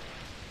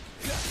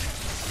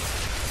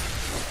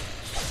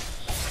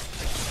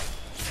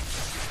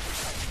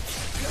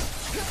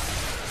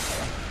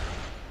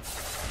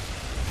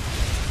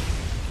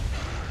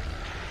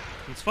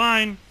 It's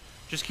fine.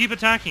 Just keep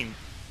attacking.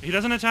 He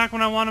doesn't attack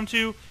when I want him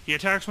to. He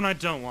attacks when I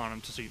don't want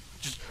him to. See,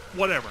 just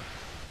whatever.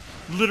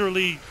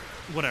 Literally,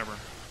 whatever.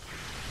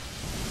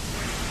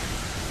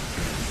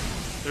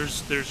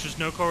 There's just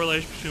no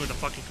correlation between the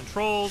fucking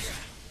controls.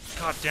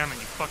 God damn it,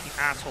 you fucking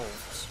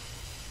assholes.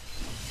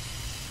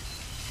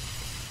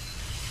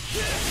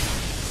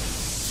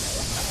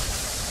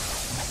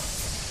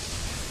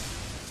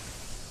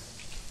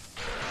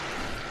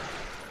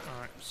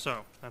 Alright,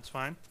 so, that's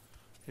fine.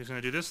 He's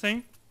gonna do this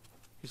thing.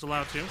 He's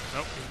allowed to.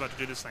 Nope, he's about to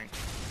do this thing.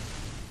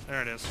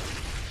 There it is.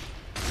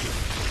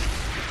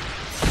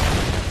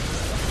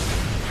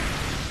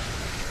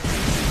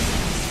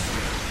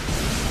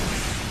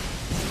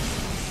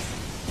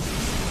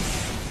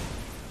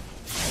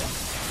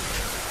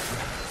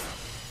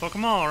 Fuck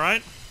them all,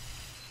 right?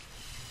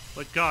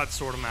 Let God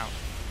sort them out.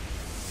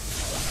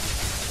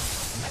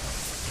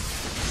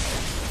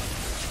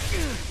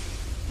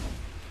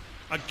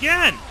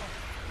 Again!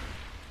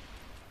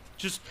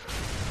 Just...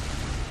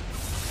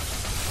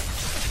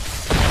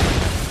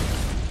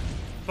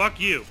 Fuck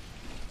you.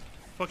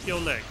 Fuck your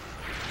leg.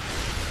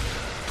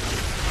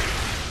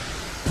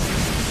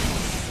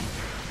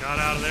 Got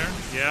out of there.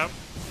 Yep.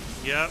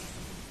 Yep.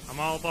 I'm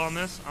all up on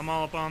this. I'm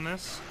all up on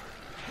this.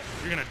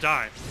 You're gonna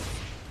die.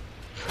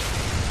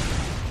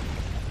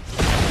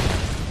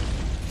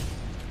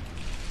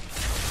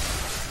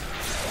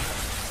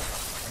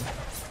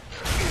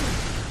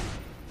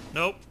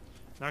 Nope.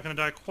 Not gonna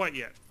die quite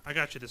yet. I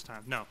got you this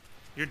time. No.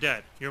 You're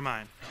dead. You're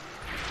mine.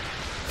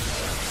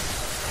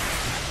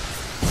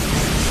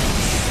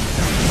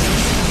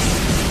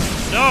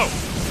 No!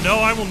 No,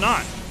 I will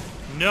not.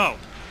 No.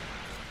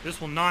 This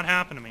will not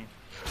happen to me.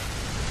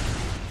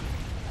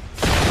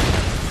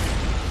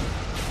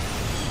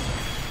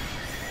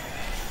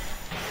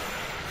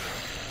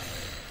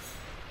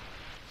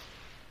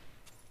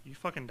 You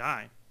fucking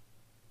die.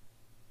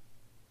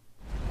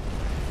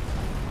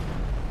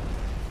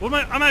 What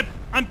am I?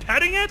 I'm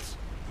petting it?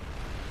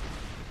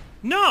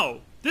 No!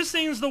 This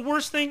thing is the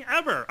worst thing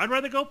ever. I'd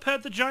rather go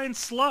pet the giant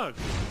slug.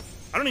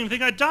 I don't even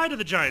think I'd die to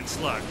the giant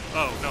slug.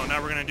 Oh, no,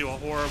 now we're gonna do a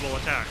horrible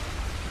attack.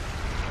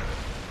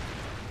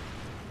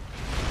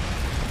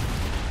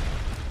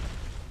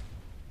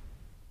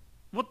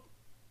 What?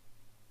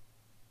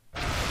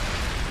 Now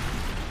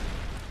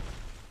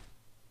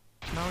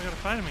I gotta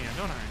fight him again,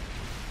 don't I?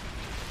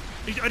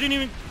 I didn't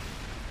even...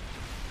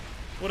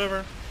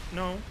 Whatever.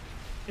 No.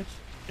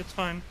 It's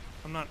fine.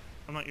 I'm not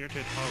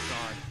irritated. Oh,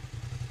 God.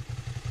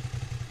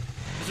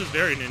 This is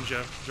very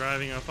ninja,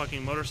 driving a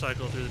fucking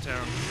motorcycle through the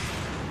town.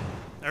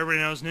 Everybody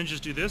knows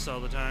ninjas do this all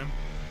the time.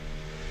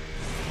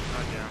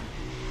 God damn.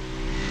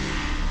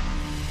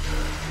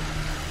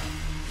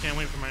 Can't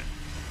wait for my...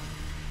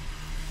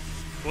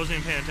 Wasn't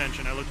even paying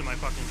attention. I looked at my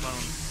fucking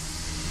phone.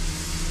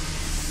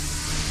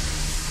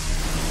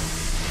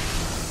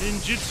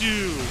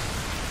 Ninjutsu!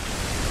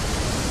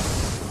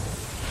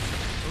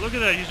 Look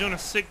at that. He's doing a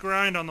sick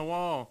grind on the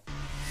wall.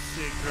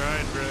 Sick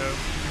grind, bro.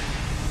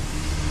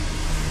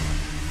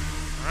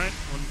 Alright,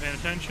 wasn't paying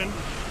attention.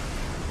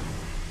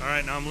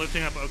 Alright, now I'm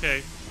lifting up.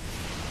 Okay.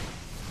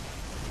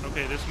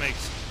 Okay, this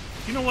makes...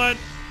 You know what?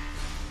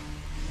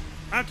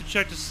 I have to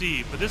check to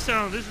see, but this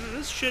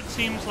shit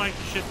seems like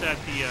the shit that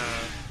the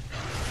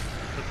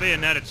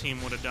Bayonetta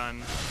team would have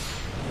done.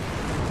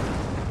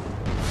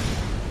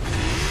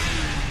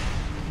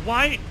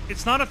 Why?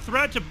 It's not a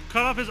threat to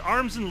cut off his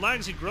arms and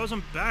legs. He grows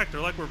them back.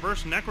 They're like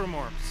reverse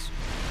necromorphs.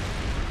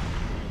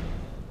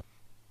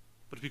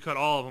 But if you cut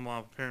all of them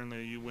off,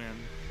 apparently you win.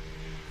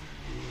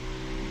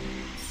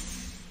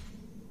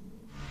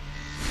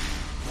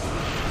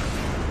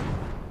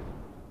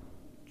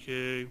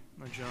 Okay,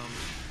 I jumped.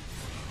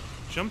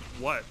 Jumped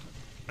what?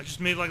 I just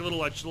made like a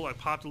little, I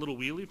popped a little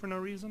wheelie for no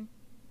reason?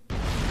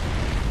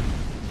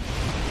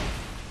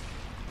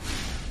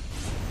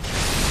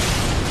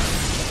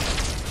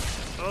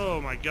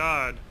 Oh my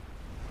God.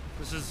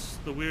 This is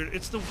the weird.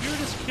 It's the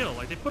weirdest kill.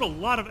 Like they put a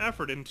lot of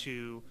effort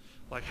into,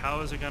 like how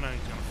is it gonna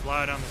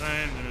fly down the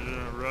thing,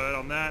 right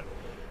on that,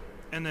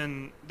 and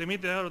then they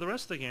made that out of the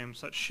rest of the game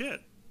such shit.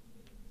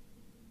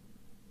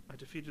 I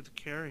defeated the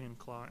carrion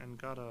claw and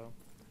got a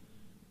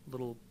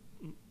little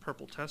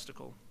purple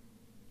testicle.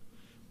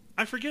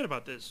 I forget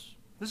about this.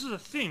 This is a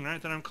thing,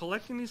 right? That I'm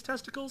collecting these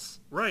testicles?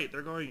 Right,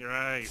 they're going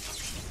right.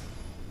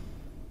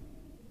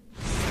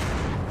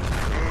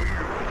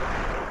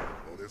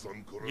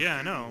 Yeah,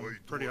 I know.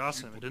 Pretty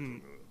awesome. It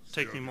didn't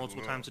take me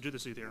multiple times to do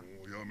this either.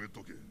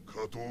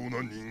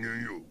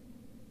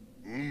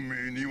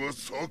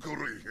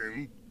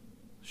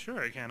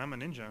 Sure I can, I'm a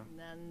ninja.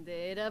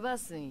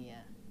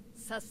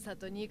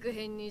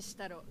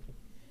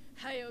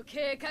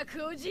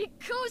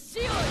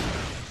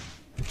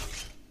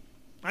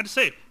 I have to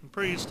say, I'm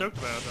pretty stoked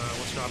about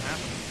what's going to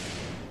happen.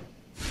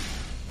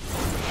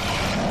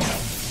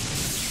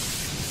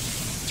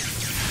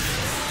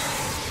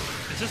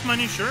 Is this my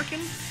new shuriken?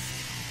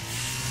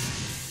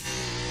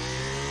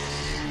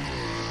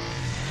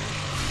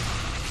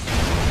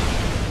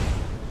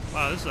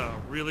 Wow, this is a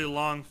really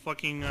long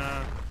fucking,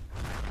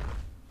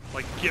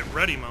 like, get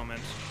ready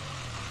moment.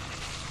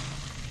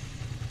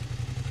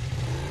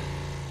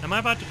 Am I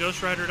about to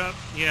Ghost Rider it up?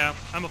 Yeah,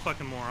 I'm a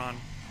fucking moron.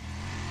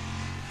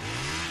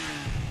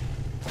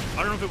 I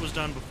don't know if it was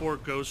done before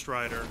Ghost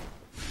Rider.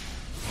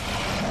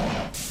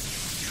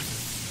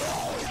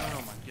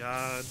 Oh my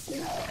god.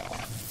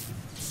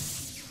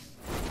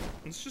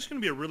 It's just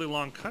gonna be a really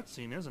long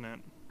cutscene, isn't it?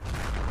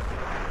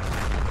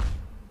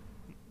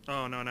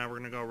 Oh no, now we're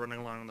gonna go running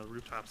along the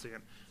rooftops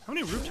again. How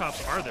many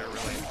rooftops are there,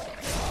 really?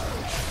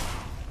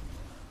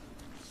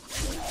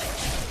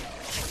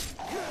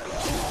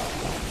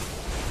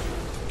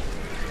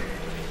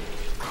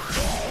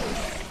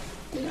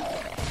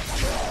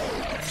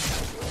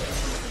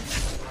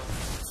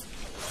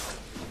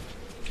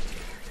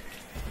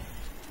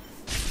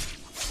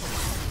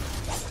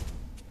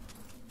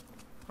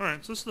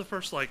 Alright, so this is the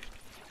first, like,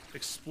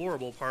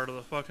 explorable part of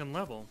the fucking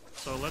level.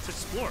 So let's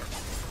explore.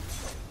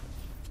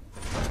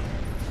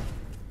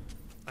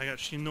 I got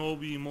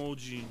Shinobi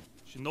Moji.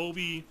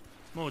 Shinobi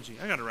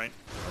Moji. I got it right.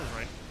 That was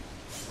right.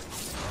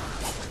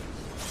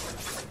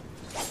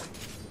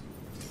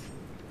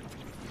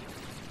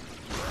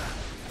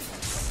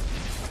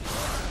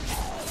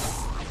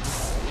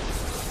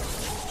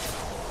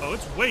 Oh,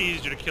 it's way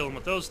easier to kill him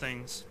with those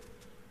things.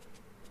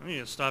 I need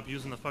to stop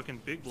using the fucking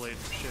big blade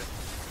for shit.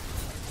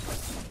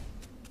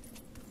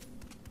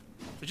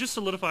 It just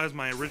solidifies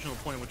my original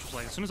point, which was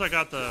like, as soon as I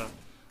got the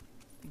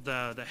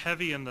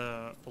heavy and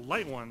the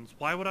light ones,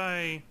 why would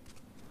I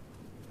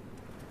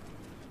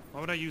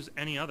use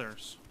any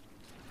others?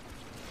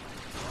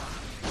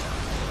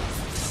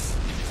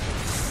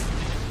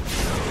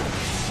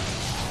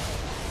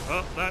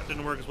 Oh, that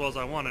didn't work as well as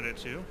I wanted it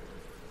to.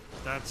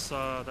 That's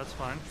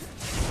fine.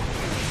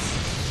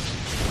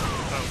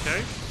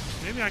 Okay.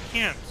 Maybe I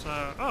can't,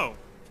 oh.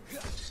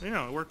 You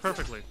know, it worked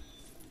perfectly.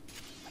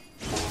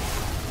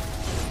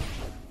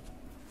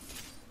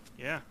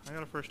 Yeah, I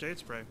got a first aid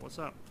spray. What's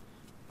up?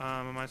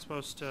 Am I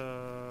supposed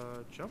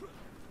to jump?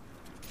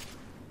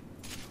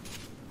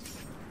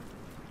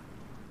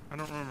 I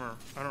don't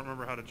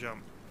remember how to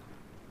jump.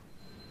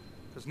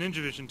 Because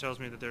Ninja Vision tells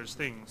me that there's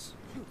things.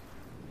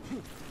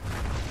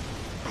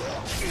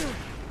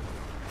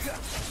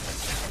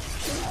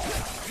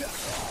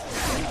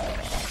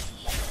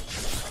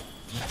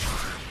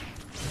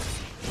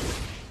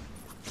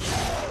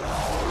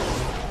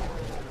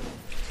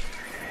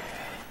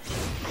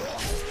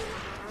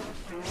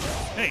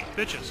 Hey,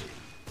 bitches.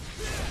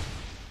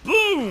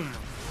 Boom!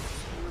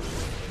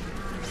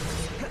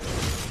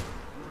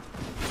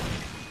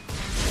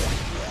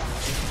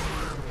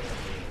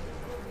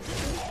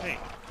 Hey.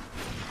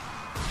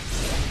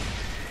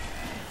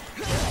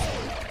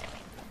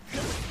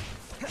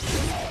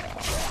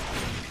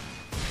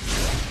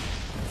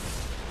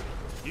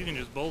 You can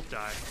just both die.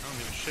 I don't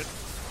give a shit.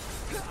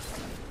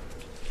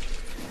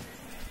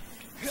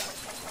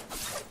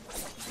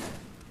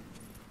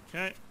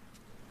 Okay.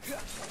 I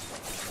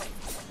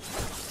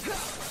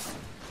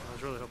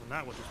was really hoping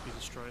that would just be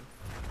destroyed.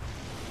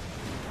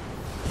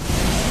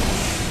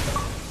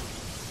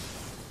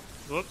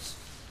 Whoops.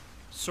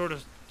 Sort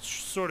of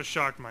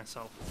shocked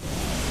myself.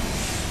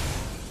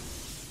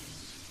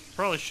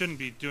 Probably shouldn't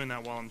be doing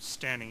that while I'm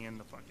standing in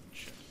the fucking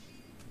shit.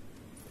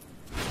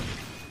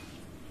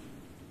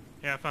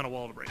 Yeah, I found a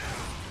wall to break.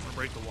 Or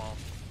break the wall.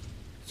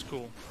 It's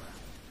cool.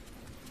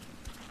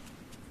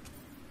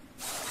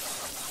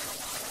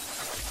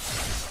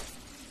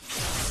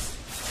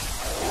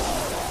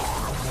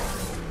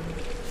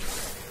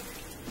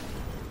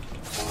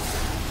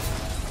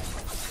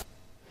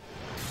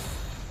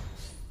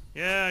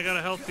 Yeah, I got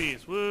a health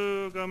piece.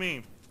 Woo, go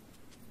me.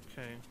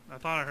 Okay, I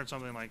thought I heard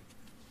something like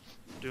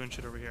doing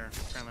shit over here.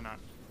 Apparently not.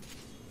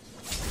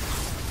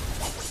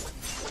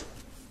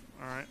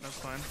 Alright, that's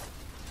fine.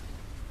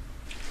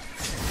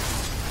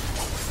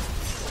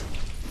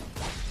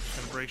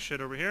 Gonna break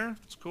shit over here.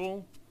 It's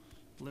cool.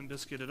 Limp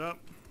Bizkit it up.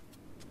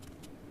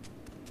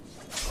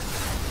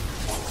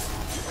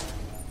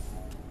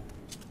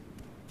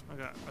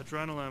 got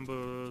adrenaline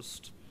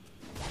boost.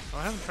 Oh,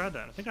 I haven't tried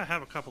that. I think I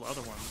have a couple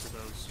other ones of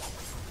those.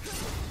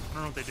 I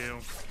don't know what they do.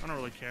 I don't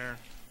really care.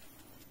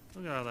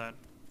 Look at all that.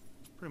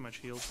 Pretty much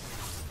healed.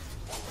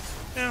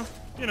 Yeah,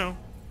 you know,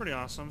 pretty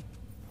awesome.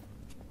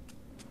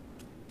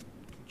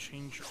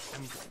 Change your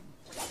emblem.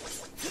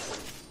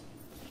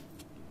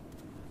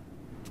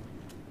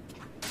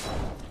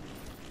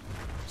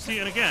 See,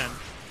 and again,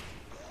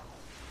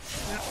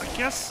 yeah, I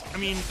guess, I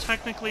mean,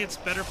 technically it's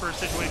better for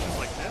situations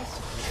like this.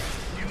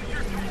 Use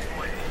your dual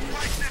blade.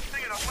 Fight this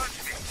thing in a lunge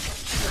meet.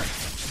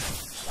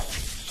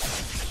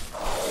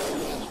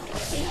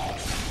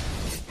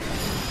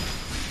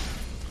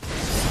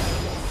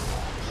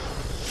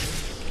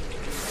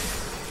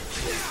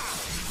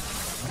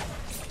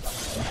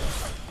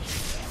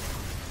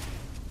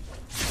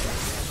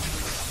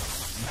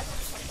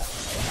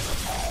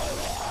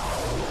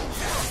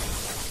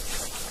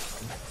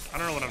 I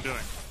don't know what I'm doing.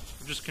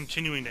 I'm just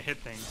continuing to hit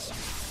things.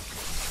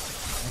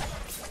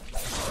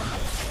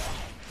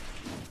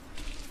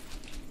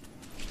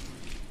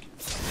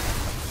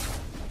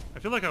 I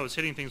feel like I was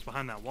hitting things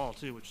behind that wall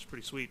too, which is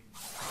pretty sweet.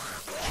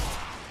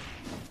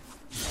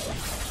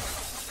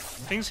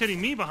 Things hitting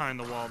me behind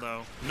the wall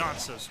though,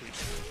 not so sweet.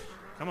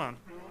 Come on.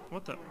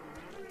 What the?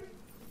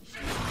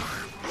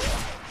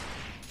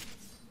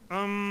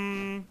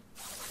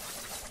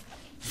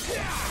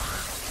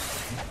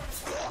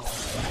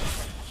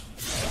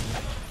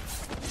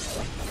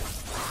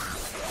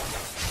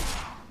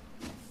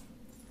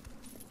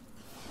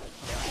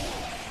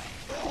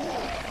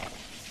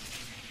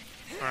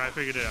 Alright, I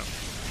figured it out.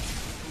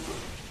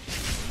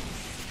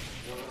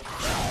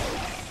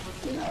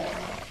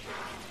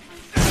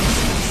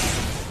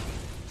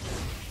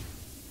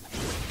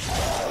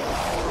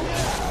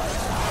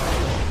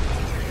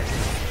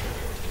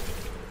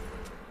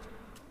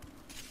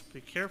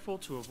 Be careful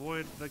to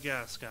avoid the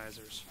gas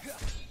geysers.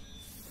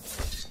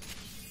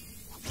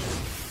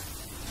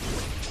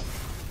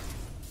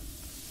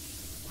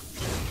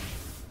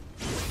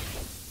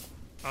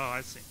 Oh,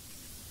 I see.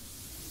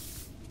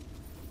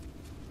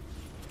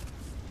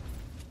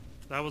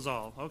 That was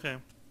all. Okay.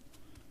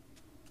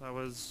 That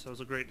was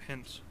a great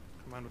hint,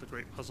 combined with a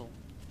great puzzle.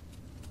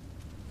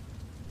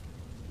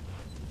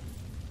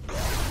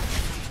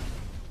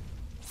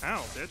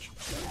 Ow, bitch.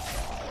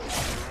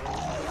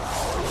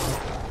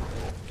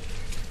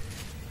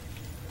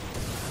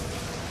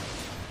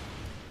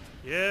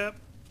 Yep.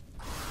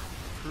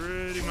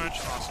 Pretty much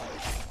awesome.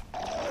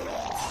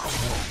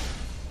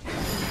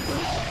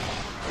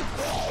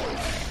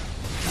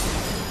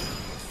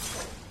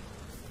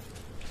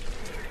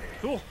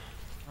 Cool.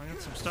 I got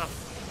some stuff.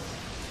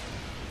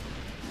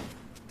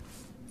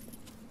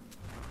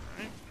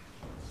 Alright.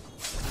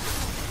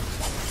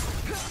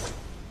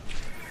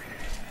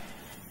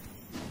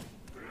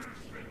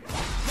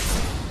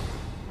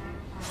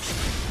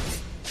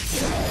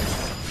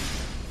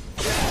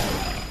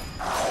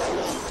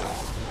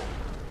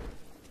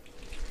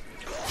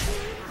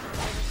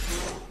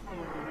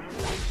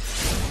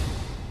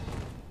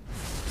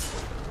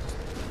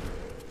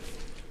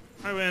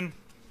 I win.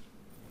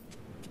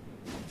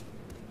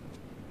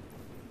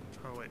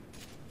 Oh, wait.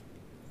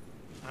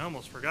 I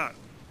almost forgot.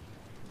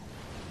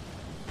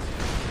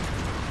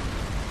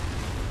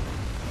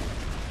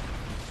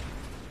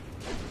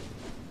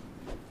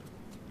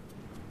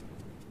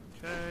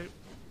 Okay.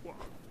 Whoa.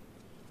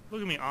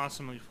 Look at me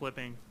awesomely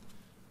flipping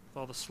with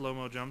all the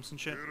slow-mo jumps and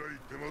shit.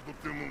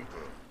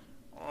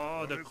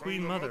 Oh, the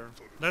Queen Mother.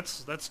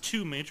 That's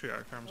two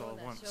matriarch arms all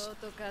at once.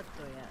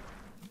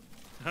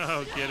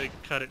 Oh, get it,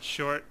 cut it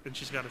short, and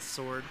she's got a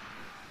sword.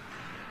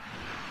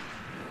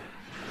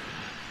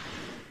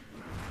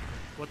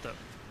 What the?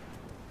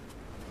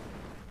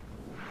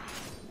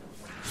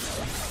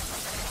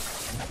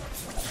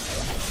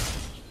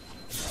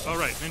 Oh,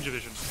 right, Ninja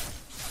Vision.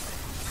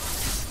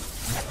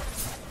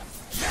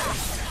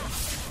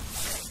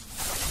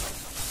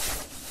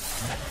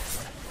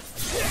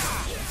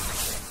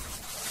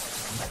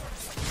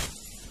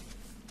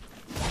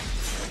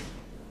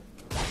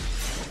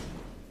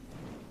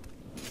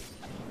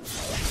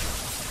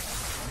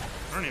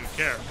 I don't even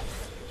care.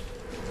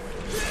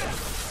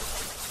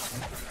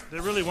 They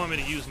really want me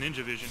to use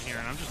Ninja Vision here,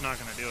 and I'm just not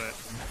gonna do it.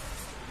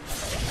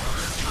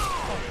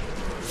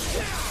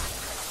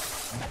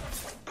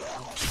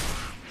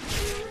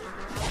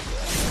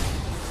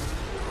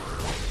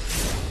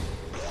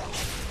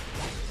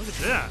 Look at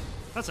that.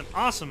 That's an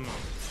awesome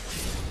move.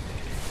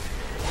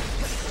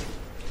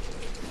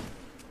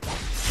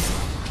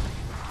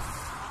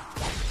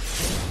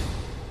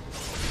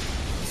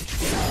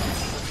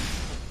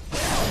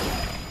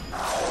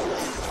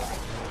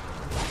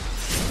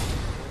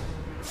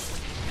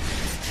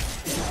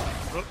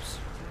 Whoops.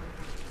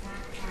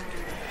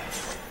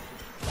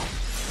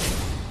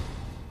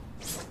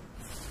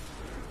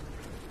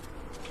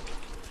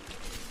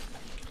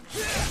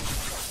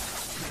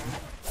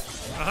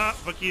 Aha,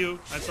 fuck you.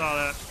 I saw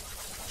that.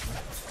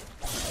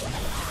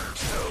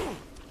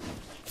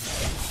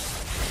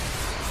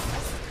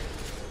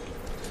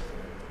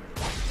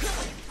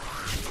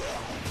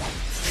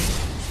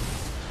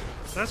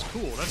 That's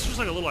cool. That's just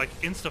like a little like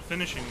insta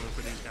finishing move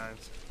for these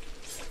guys.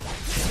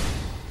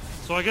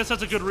 So I guess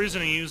that's a good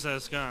reason to use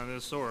this gun,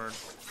 this sword.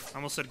 I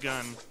almost said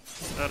gun.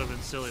 That would have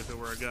been silly if it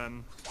were a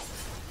gun.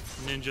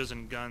 Ninjas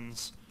and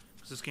guns.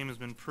 Because this game has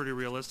been pretty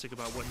realistic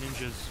about what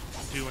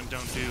ninjas do and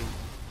don't do.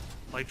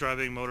 Like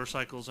driving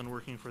motorcycles and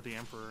working for the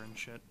Emperor and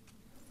shit.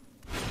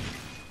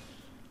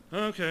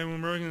 Okay, we're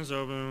breaking this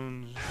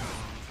open.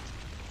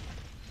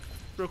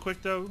 Real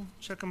quick though,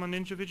 check on my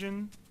ninja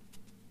vision.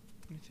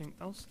 Anything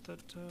else that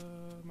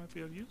might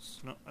be of use?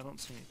 No, I don't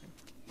see anything.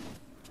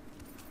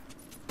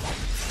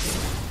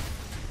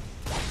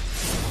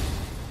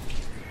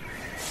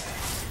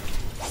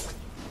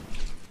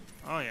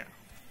 Oh yeah.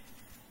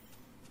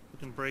 We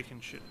can break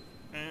and shit.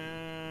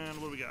 And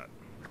what do we got?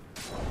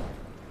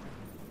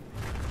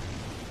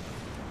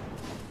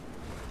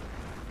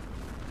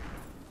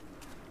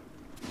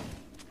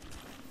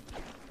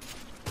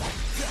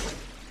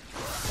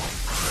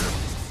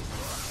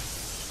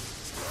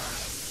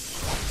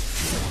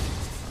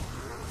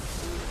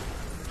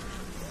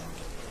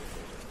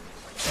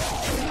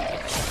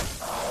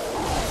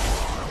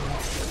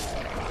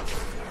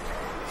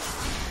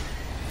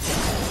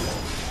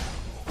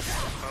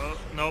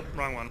 Nope,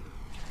 wrong one.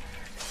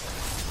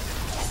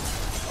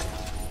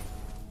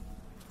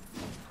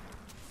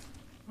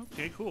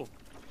 Okay, cool.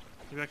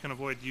 Maybe I can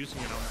avoid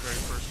using it on the very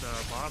first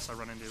boss I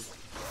run into.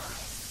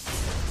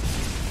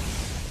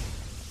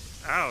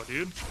 Ow,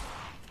 dude.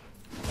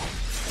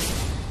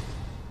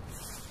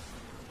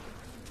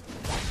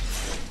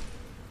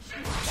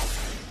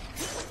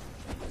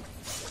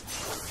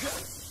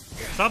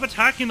 Stop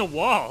attacking the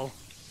wall!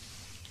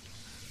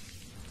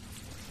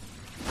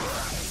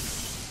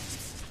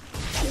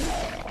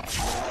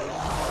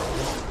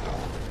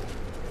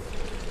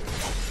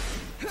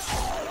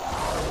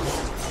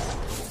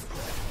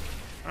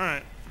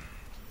 Alright.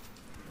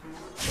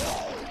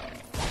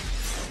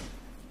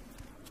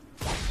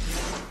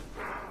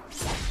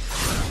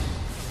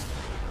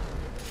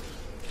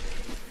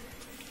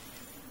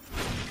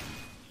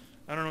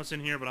 I don't know what's in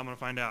here, but I'm gonna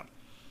find out.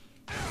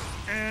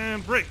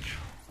 And break!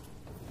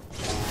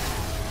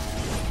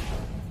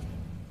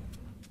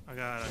 I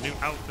got a new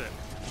outfit.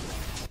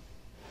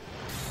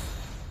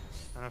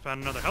 And I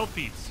found another health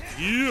piece.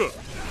 Yeah!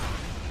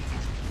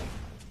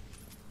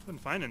 I've been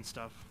finding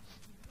stuff.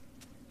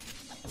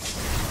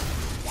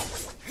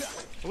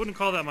 I wouldn't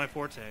call that my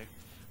forte.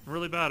 I'm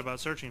really bad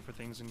about searching for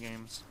things in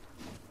games.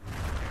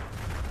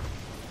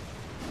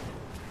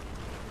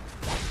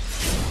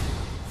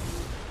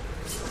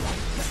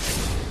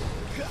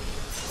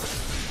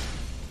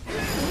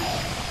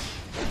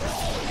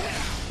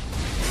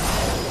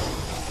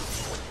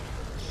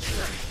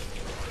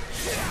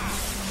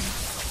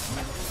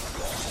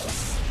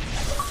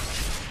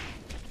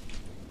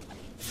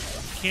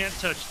 Can't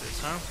touch this,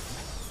 huh?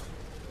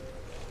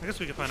 I guess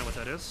we can find out what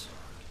that is.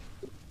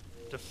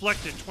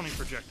 Deflected 20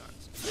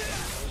 projectiles.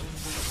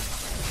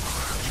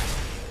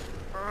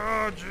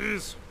 Oh,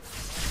 jeez.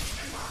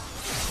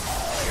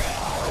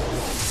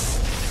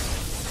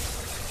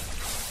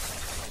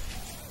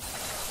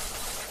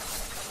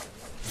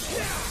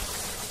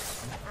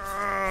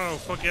 Oh,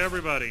 fuck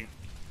everybody.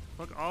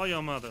 Fuck all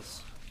your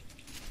mothers.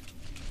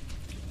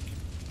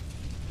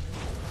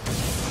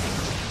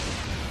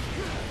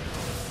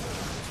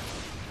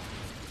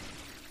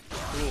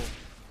 Cool.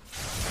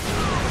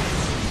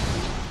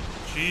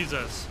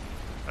 Jesus.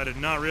 I did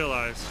not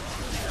realize.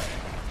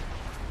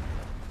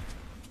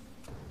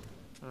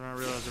 I did not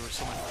realize there was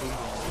so much boom boom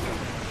over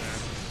there.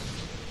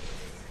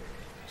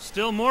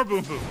 Still more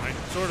boom boom. I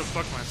sort of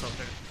fucked myself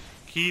there.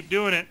 Keep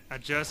doing it. I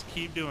just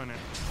keep doing it.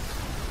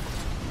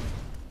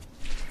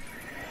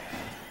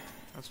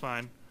 That's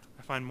fine.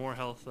 I find more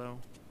health though.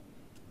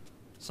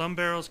 Some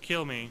barrels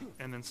kill me,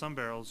 and then some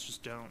barrels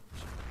just don't.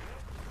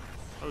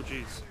 Oh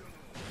jeez.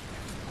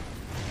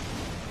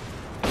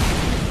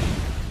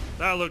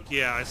 That looked,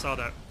 yeah, I saw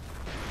that.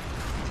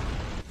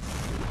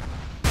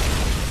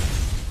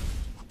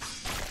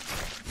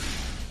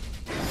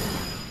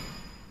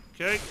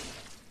 Okay.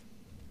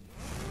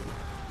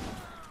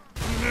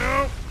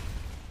 No.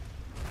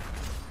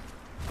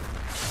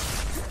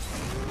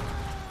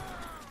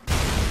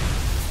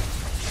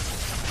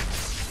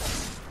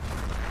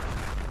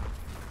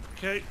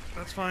 Okay,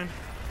 that's fine.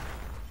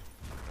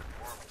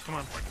 Come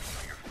on.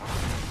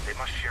 They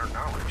must share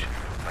knowledge,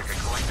 like a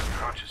collective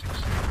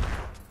consciousness.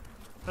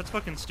 That's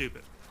fucking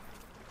stupid.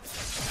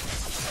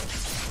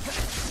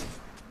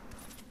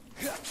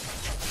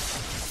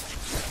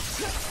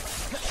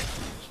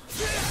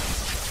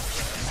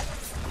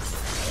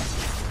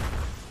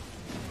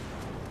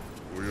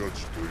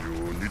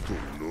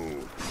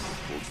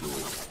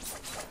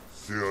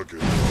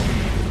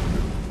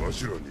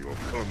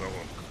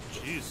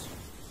 Jeez.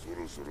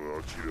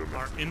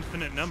 Our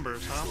infinite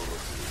numbers, huh?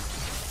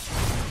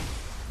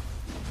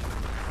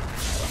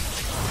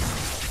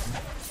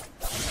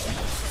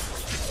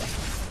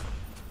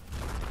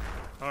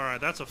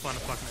 Alright, that's a fun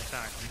fucking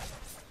attack.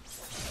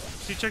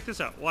 See, check this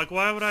out. Like,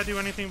 why would I do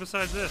anything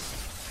besides this?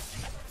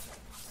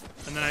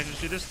 And then I just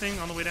do this thing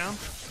on the way down?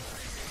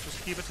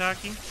 Just keep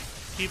attacking?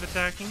 Keep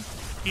attacking.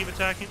 Keep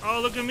attacking. Oh,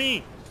 look at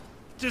me!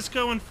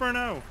 Disco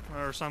Inferno!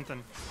 Or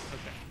something.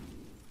 Okay.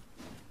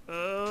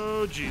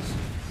 Oh, jeez.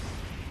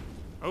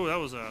 Oh, that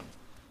was a...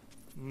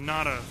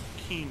 not a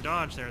keen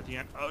dodge there at the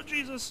end. Oh,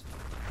 Jesus!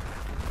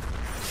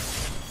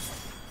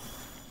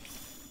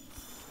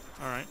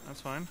 Alright, that's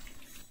fine.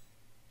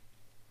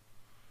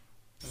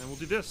 And then we'll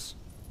do this.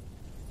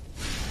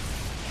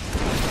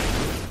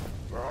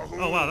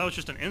 Oh, wow, that was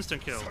just an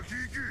instant kill. What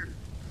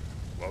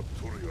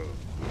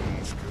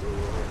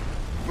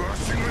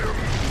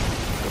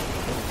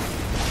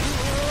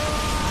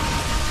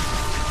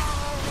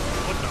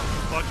the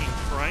fucking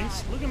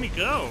Christ? Look at me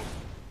go!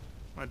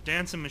 My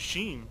dancing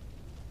machine.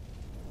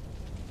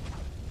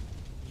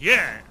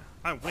 Yeah!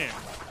 I win.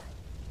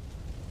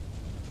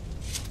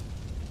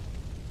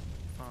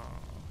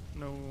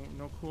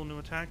 No cool new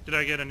attack. Did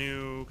I get a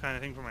new kind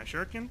of thing for my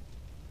shuriken?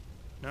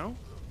 No?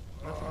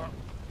 Nothing.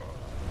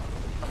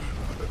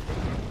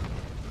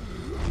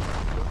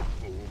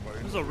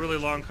 This is a really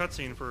long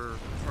cutscene for,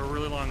 or a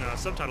really long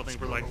subtitle thing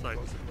for like.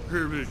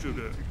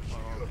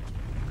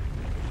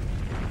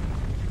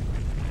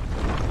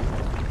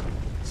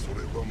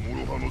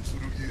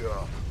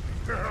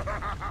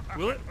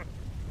 Will it?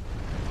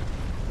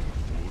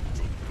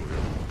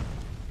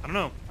 I don't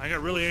know. I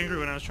got really angry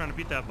when I was trying to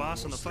beat that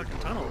boss in the fucking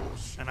tunnel,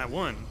 and I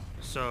won.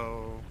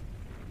 So,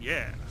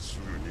 yeah.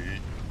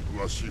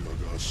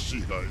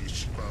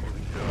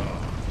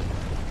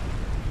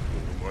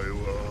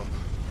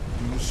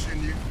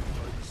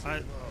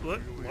 What?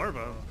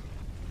 Larva?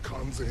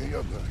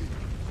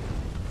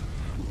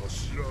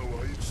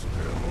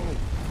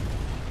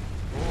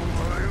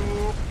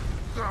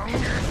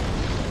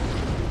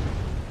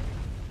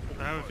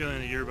 I have a feeling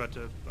that you're about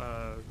to,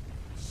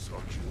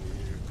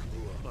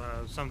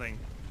 something.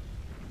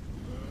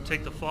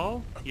 Take the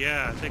fall?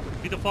 Yeah,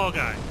 be the fall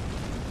guy.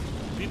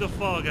 Be the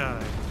fall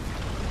guy.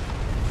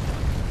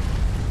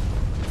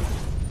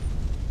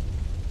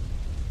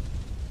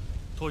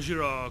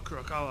 Tojiro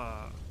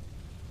Kurakawa.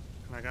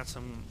 And I got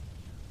some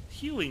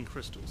healing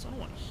crystals. I don't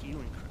want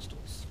healing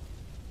crystals.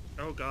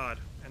 Oh god.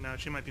 And now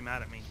she might be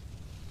mad at me.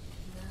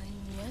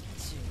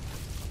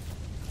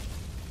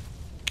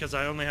 Because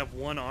I only have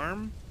one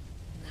arm?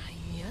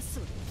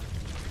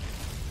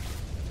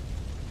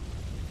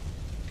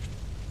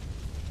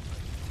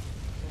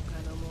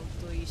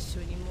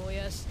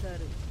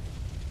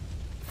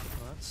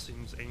 Well, that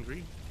seems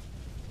angry.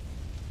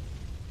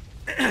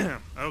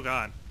 Oh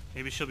god.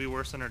 Maybe she'll be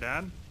worse than her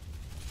dad?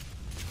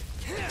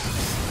 Yeah.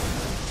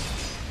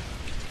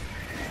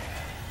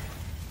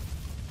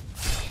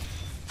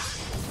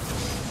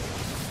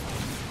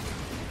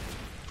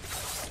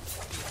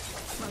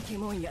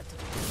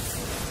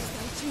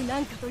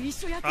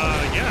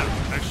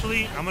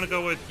 Actually, I'm gonna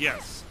go with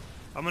yes.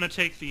 I'm gonna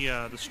take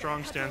the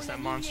strong stance that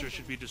monsters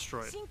should be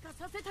destroyed.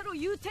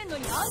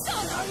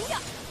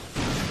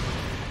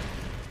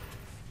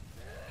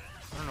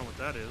 I don't know what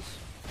that is.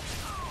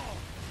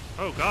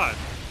 Oh god.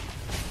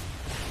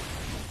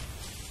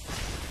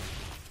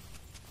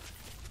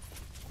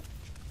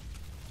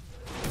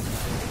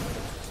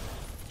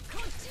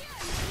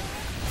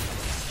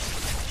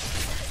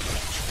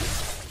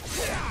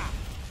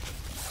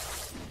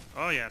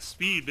 Oh yeah,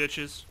 speed,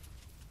 bitches.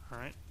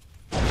 Alright.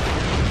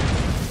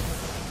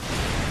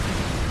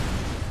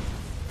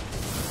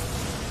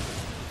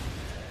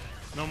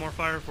 No more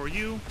fire for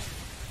you.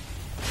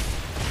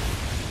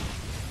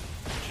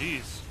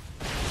 Jeez.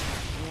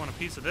 You want a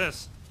piece of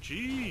this.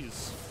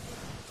 Jeez.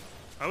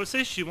 I would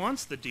say she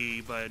wants the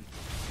D, but...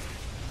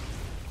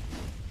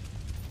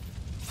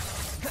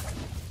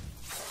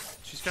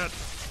 she's got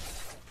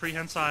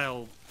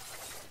prehensile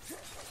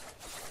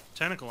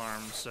tentacle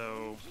arms, so...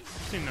 I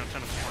don't even know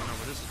tentacle arm know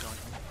where this is going.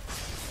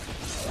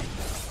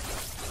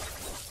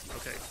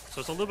 Okay, so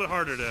it's a little bit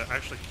harder to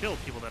actually kill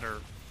people that are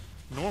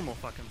normal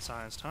fucking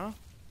sized, huh?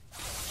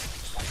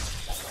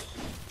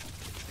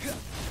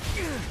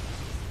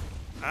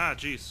 Ah,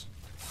 jeez.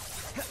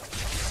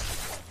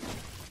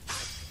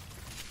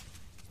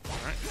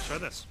 Alright, let's try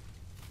this.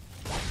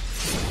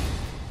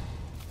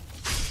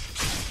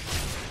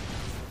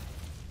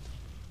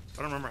 I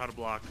don't remember how to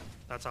block.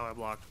 That's how I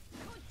block.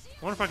 I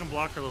wonder if I can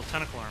block her little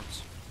tentacle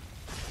arms.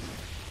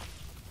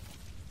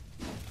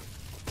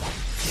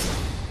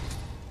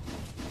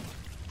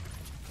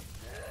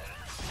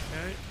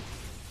 Okay.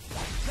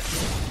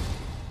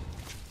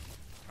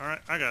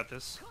 Alright, I got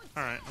this.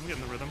 Alright, I'm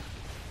getting the rhythm.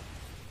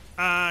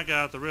 I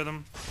got the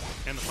rhythm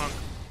and the funk.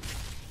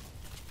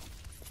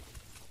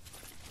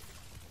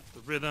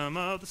 The rhythm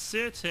of the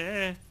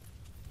city.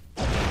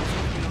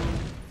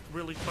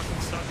 Really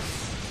fucking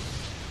sucks.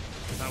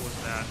 That was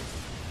bad.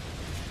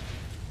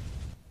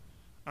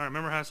 Alright,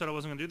 remember how I said I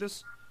wasn't gonna do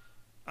this?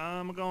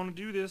 I'm gonna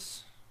do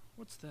this.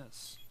 What's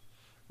this?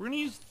 We're gonna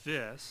use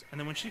this, and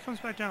then when she comes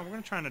back down, we're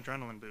gonna try an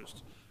adrenaline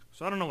boost.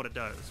 So I don't know what it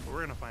does, but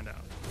we're gonna find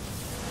out.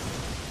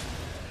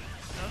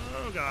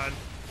 Oh god.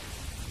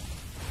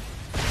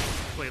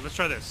 Wait, let's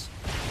try this.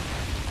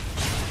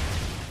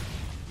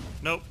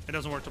 Nope, it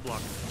doesn't work to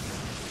block.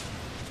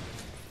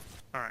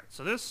 Alright,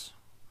 so this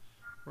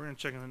We're gonna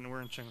check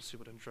and see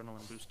what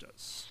adrenaline boost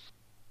does.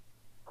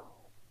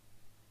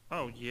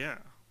 Oh yeah.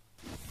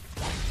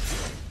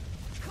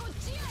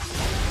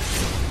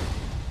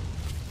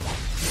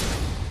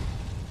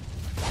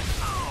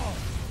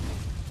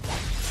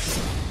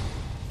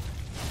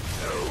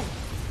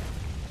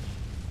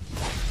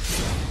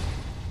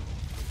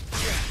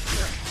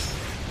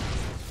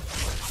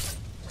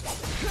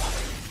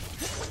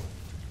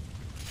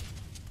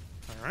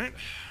 Alright.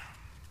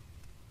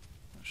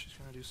 Now she's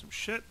gonna do some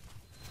shit.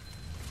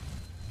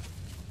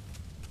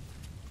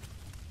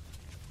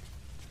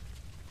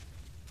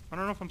 I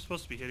don't know if I'm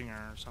supposed to be hitting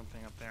her or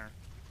something up there.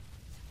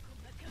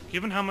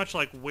 Given how much,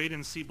 like, wait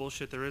and see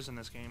bullshit there is in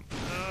this game.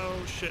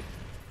 Oh, shit.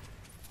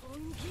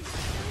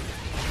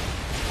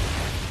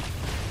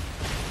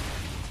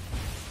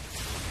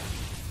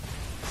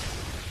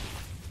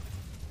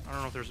 I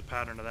don't know if there's a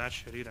pattern to that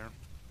shit either.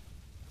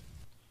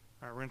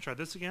 Alright, we're gonna try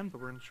this again,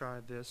 but we're gonna try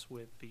this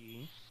with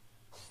the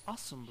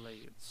awesome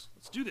blades.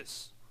 Let's do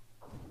this.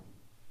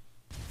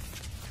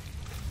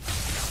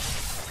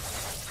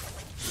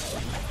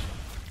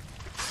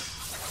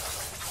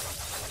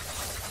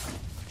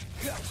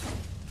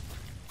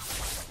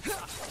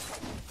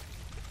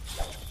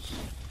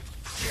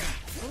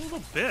 A little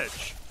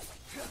bitch.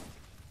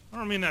 I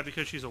don't mean that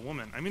because she's a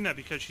woman. I mean that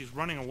because she's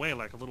running away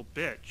like a little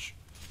bitch.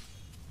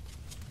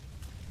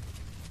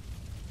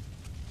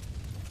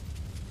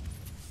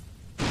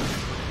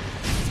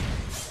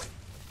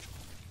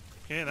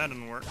 Okay, that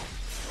didn't work.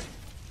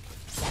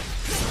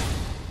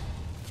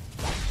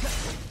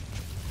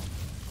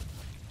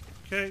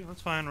 Okay,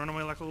 that's fine. Run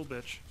away like a little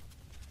bitch.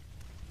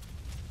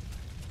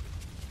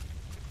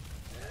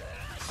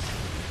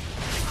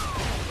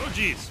 Oh,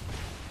 jeez.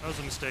 That was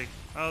a mistake.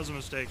 That was a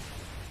mistake.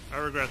 I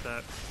regret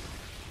that.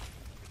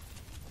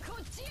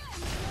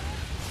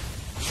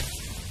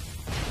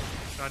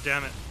 God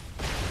damn it.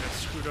 I got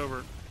screwed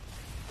over.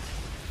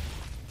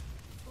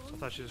 I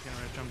thought she was gonna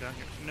jump down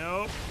here.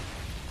 Nope.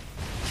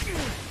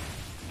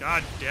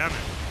 God damn it.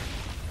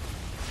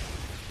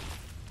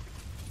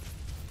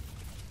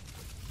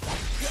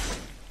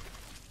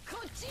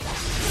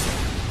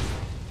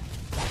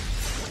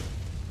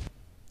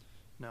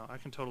 No, I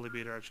can totally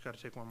beat her. I just gotta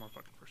take one more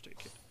fucking first aid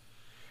kit.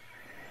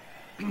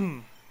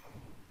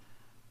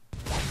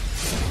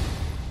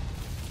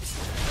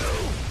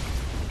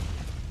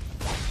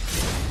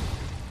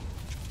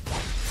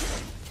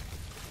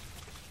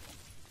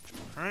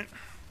 Alright.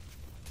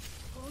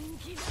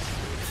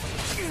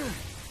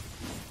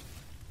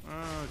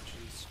 Oh,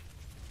 jeez.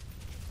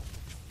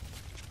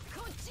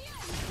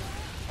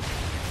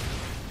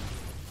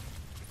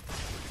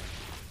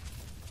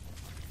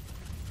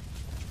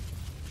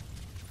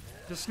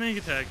 The snake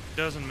attack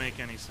doesn't make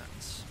any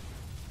sense.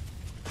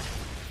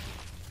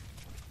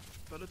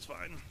 But it's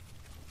fine.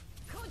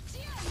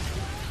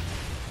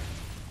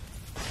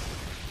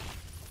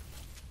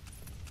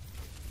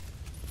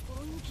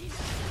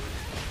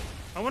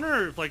 I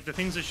wonder if, like, the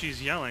things that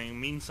she's yelling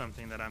mean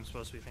something that I'm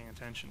supposed to be paying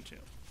attention to.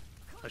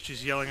 Like,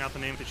 she's yelling out the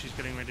name that she's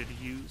getting ready to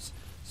use,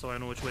 so I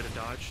know which way to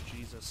dodge.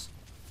 Jesus.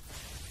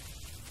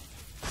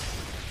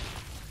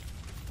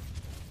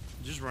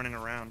 Just running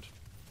around.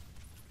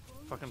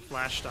 Fucking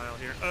Flash style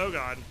here. Oh,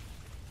 God.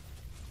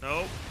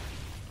 Nope.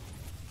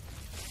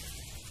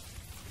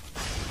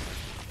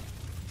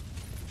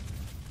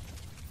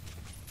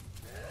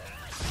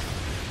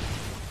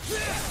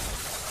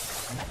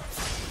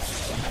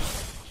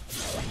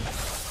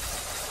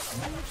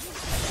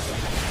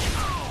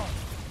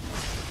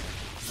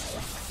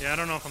 Yeah, I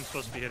don't know if I'm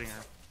supposed to be hitting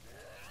her.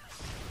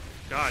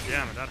 God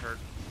damn it, that hurt.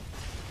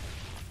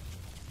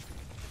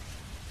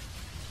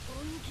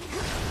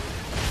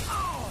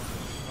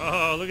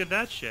 Oh, look at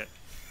that shit.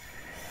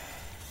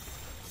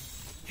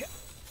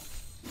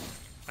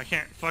 I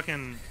can't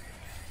totome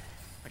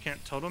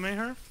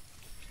her?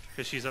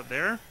 Because she's up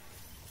there?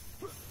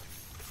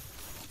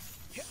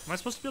 Am I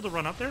supposed to be able to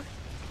run up there?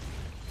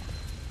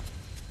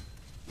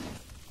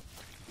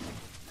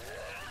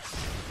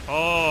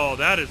 Oh,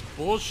 that is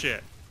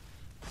bullshit.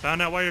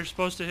 Found out why you're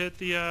supposed to hit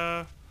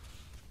the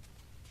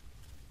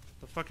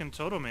fucking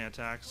totome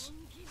attacks.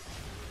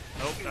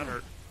 Nope, that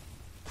hurt.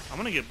 I'm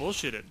gonna get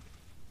bullshitted.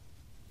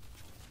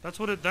 That's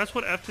what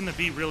F to the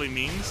B really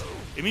means.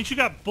 It means you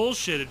got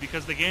bullshitted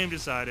because the game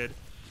decided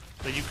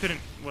that you couldn't.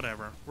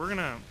 Whatever. We're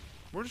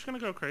just gonna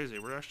go crazy.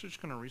 We're actually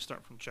just gonna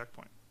restart from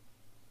checkpoint.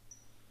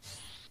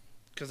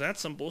 Cause that's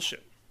some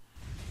bullshit.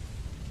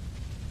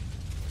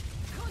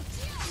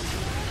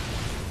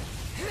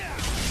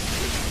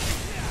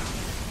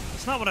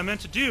 That's not what I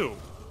meant to do.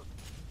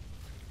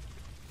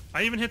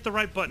 I even hit the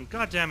right button.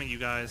 God damn it, you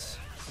guys.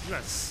 You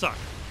guys suck.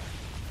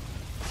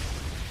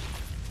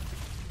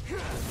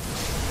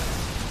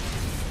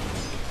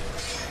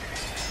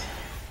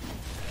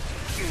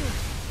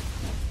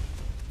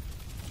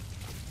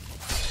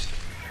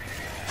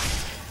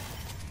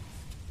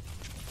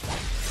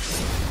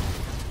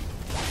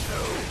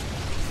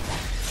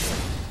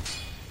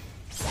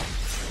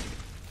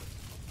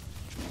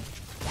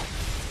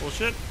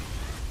 Bullshit.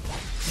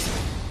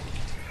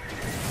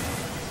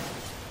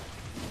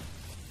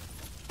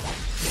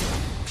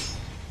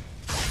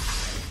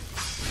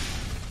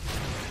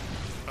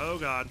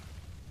 god.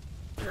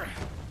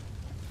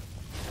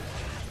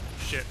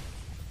 Shit.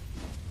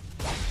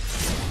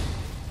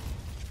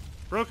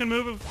 Broken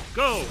move,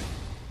 go!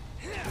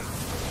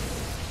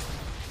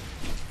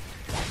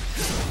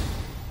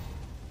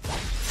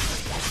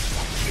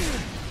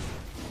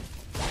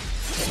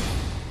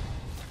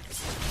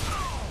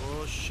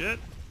 Oh shit.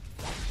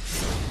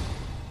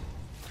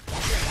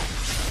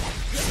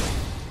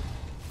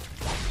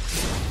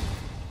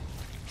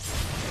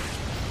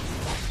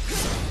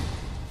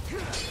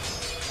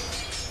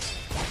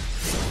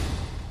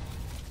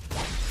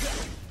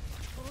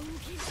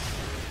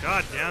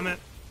 God damn it.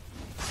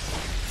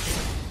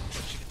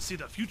 She can see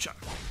the future.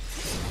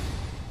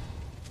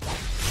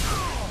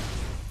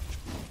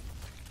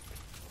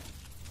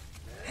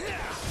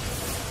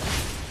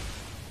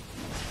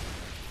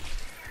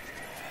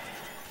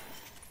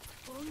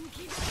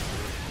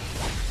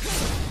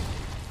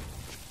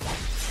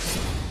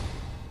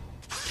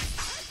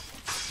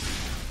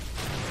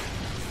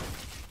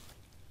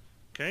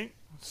 Okay,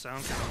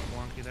 sound kind of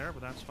wonky there,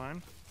 but that's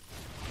fine.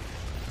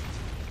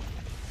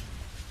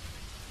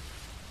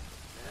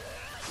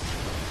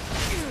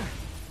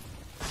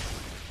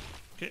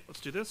 Okay,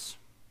 let's do this.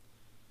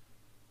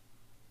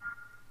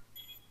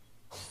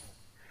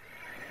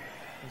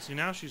 And see,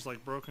 now she's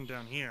like broken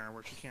down here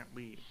where she can't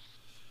leave.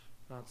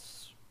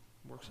 That's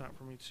works out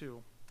for me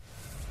too.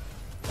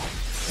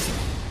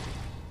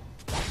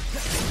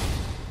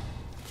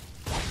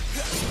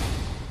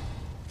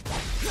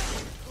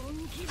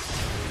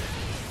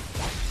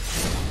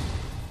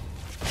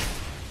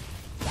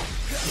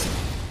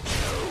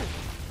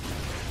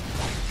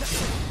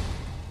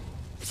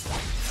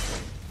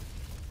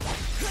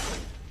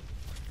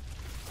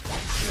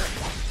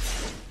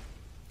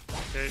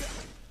 Okay.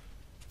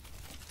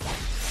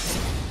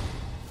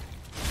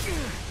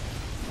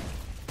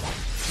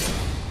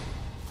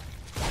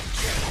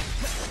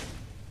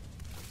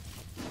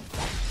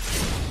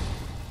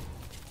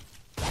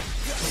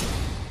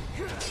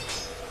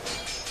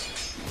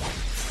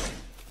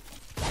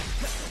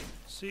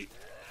 See.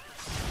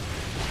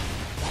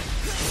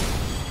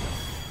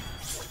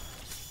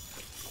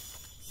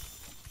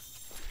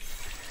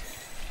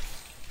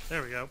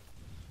 There we go.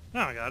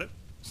 Now I got it.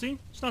 See?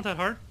 It's not that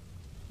hard.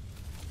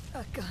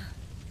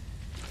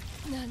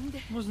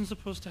 It wasn't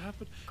supposed to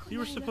happen. You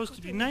were supposed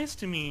to be nice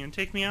to me and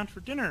take me out for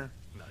dinner.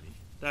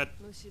 That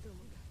was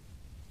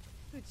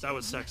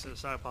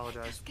sexist. I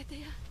apologize.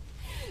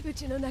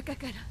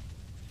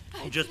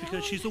 Just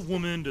because she's a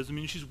woman doesn't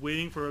mean she's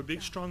waiting for a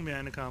big strong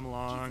man to come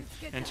along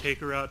and take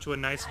her out to a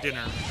nice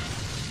dinner.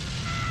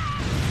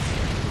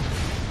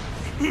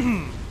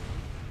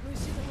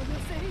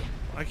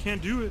 I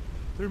can't do it.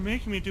 They're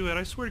making me do it.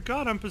 I swear to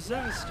God, I'm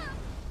possessed.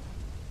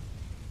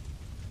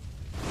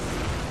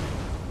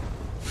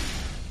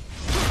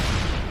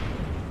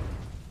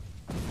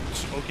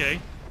 Okay.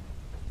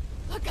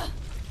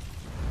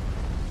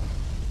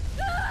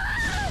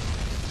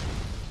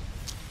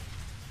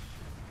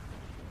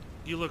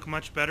 You look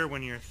much better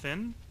when you're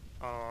thin.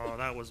 Oh,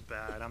 that was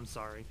bad. I'm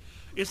sorry.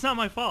 It's not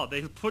my fault.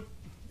 They put...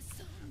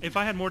 If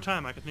I had more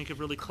time, I could think of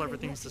really clever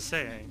things to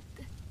say.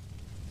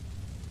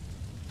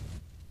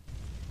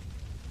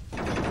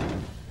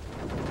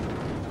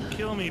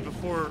 Kill me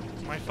before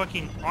my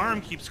fucking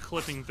arm keeps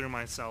clipping through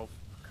myself.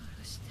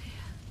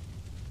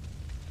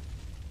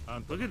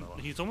 Look at...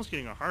 He's almost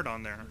getting a heart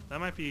on there. That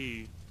might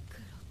be...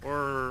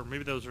 Or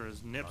maybe those are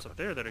his nips up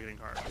there that are getting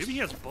hard. Maybe he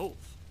has both.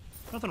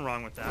 Nothing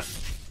wrong with that.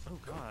 Oh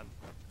god.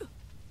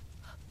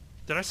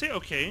 Did I say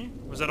okay?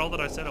 Was that all that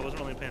I said? I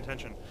wasn't really paying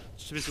attention.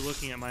 Just busy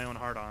looking at my own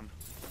heart on.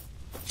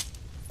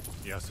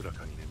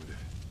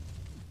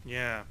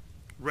 Yeah.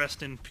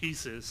 Rest in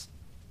pieces.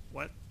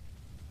 What?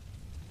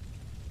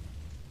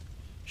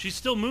 She's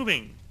still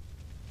moving.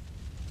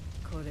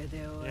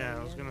 Yeah,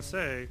 I was gonna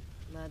say.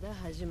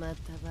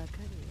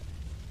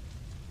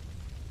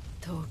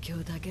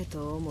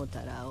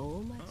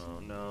 Oh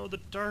no, the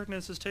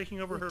darkness is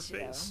taking over her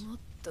face.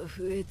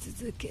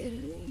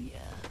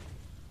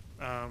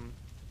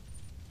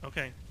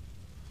 Okay.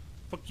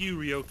 Fuck you,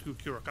 Ryoku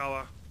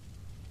Kurakawa.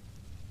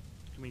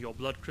 Give me your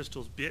blood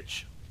crystals,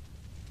 bitch.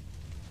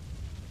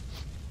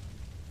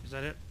 Is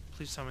that it?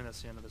 Please tell me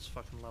that's the end of this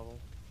fucking level.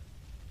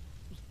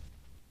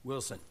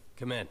 Wilson,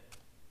 come in.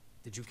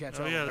 Did you catch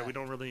all yeah, of that? We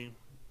don't really...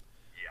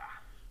 Yeah.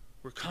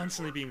 We're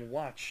constantly being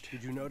watched.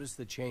 Did you notice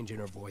the change in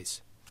her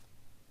voice?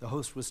 The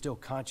host was still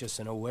conscious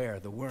and aware.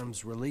 The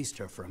worms released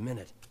her for a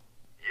minute.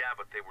 Yeah,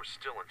 but they were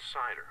still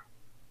inside her.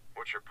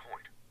 What's your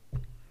point?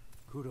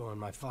 Kudo and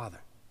my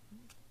father.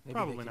 Maybe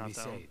Probably they can not, be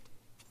though. saved.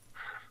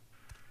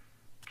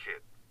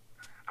 Kid,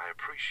 I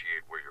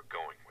appreciate where you're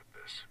going with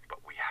this,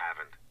 but we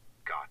haven't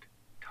got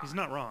time. He's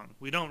not wrong.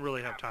 We don't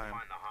really have We have time. to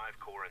find the hive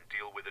core and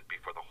deal with it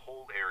before the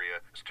whole area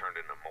is turned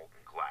into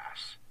molten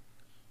glass.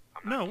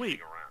 I'm not No,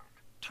 wait. kidding around.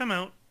 Time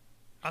out.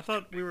 I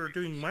thought we were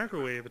doing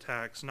microwave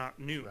attacks,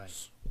 not nukes.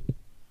 Right.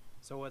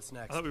 So what's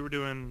next? I thought we were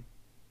doing...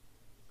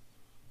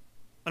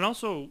 And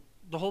also,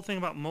 the whole thing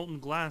about molten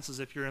glass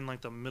is if you're in,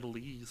 like, the Middle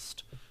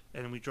East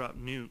and we drop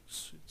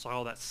nukes, it's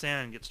all that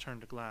sand gets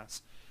turned to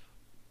glass.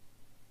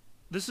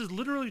 This is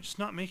literally just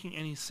not making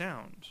any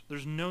sound.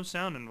 There's no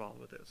sound involved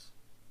with this.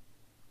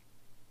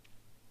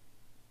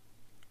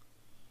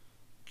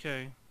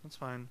 Okay, that's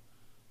fine.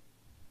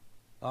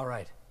 All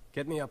right,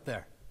 get me up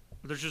there.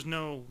 There's just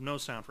no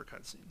sound for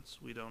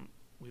cutscenes. We don't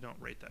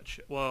rate that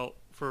shit. Well,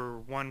 for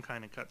one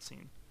kind of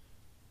cutscene.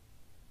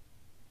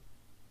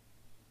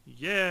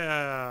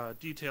 Yeah,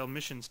 detailed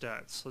mission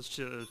stats. Let's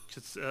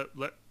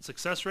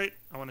success rate.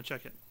 I want to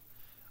check it.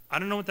 I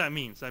don't know what that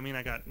means. I mean,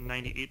 I got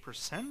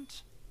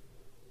 98%.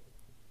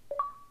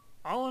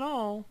 All in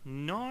all,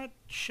 not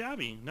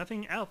shabby.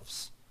 Nothing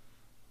else.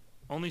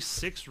 Only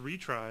 6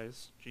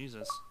 retries.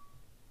 Jesus.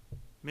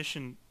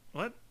 Mission...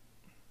 What?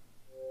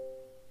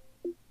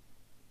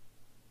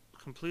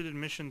 Completed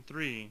mission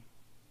 3.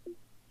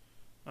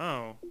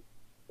 Oh.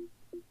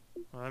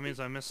 Well, that means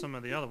I missed some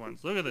of the other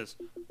ones. Look at this.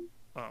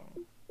 Oh.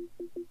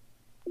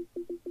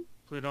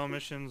 Complete all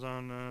missions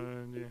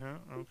on... yeah,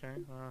 okay.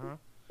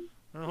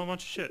 A whole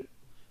bunch of shit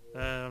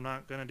that I'm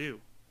not gonna do.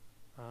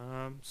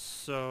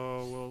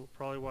 So we'll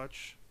probably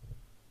watch...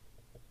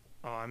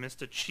 Oh, I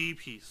missed a chi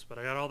piece, but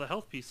I got all the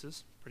health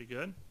pieces. Pretty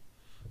good.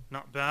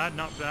 Not bad,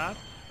 not bad.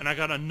 And I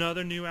got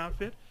another new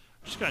outfit.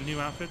 I just got new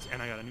outfits,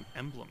 and I got a new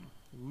emblem.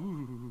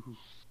 Ooh.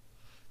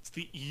 It's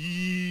the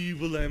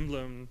evil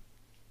emblem.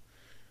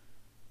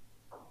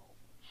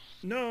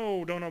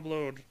 No, don't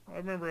upload. I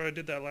remember I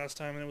did that last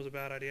time, and it was a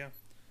bad idea.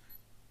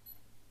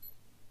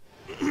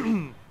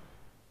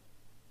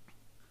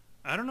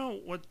 I don't know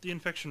what the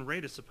infection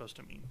rate is supposed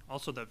to mean.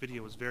 Also, that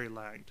video was very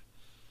lagged.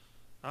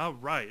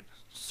 Alright,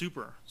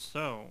 super.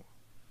 So,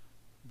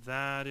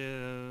 that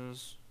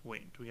is...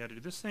 Wait, do we gotta do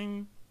this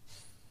thing?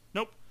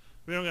 Nope,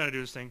 we don't gotta do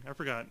this thing. I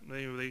forgot.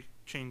 They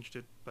changed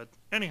it. But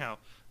anyhow,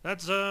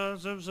 that's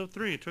episode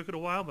 3. It took it a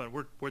while, but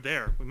we're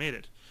there. We made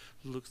it.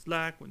 Looks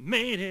like we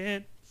made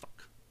it.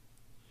 Fuck.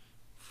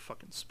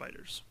 Fucking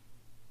spiders.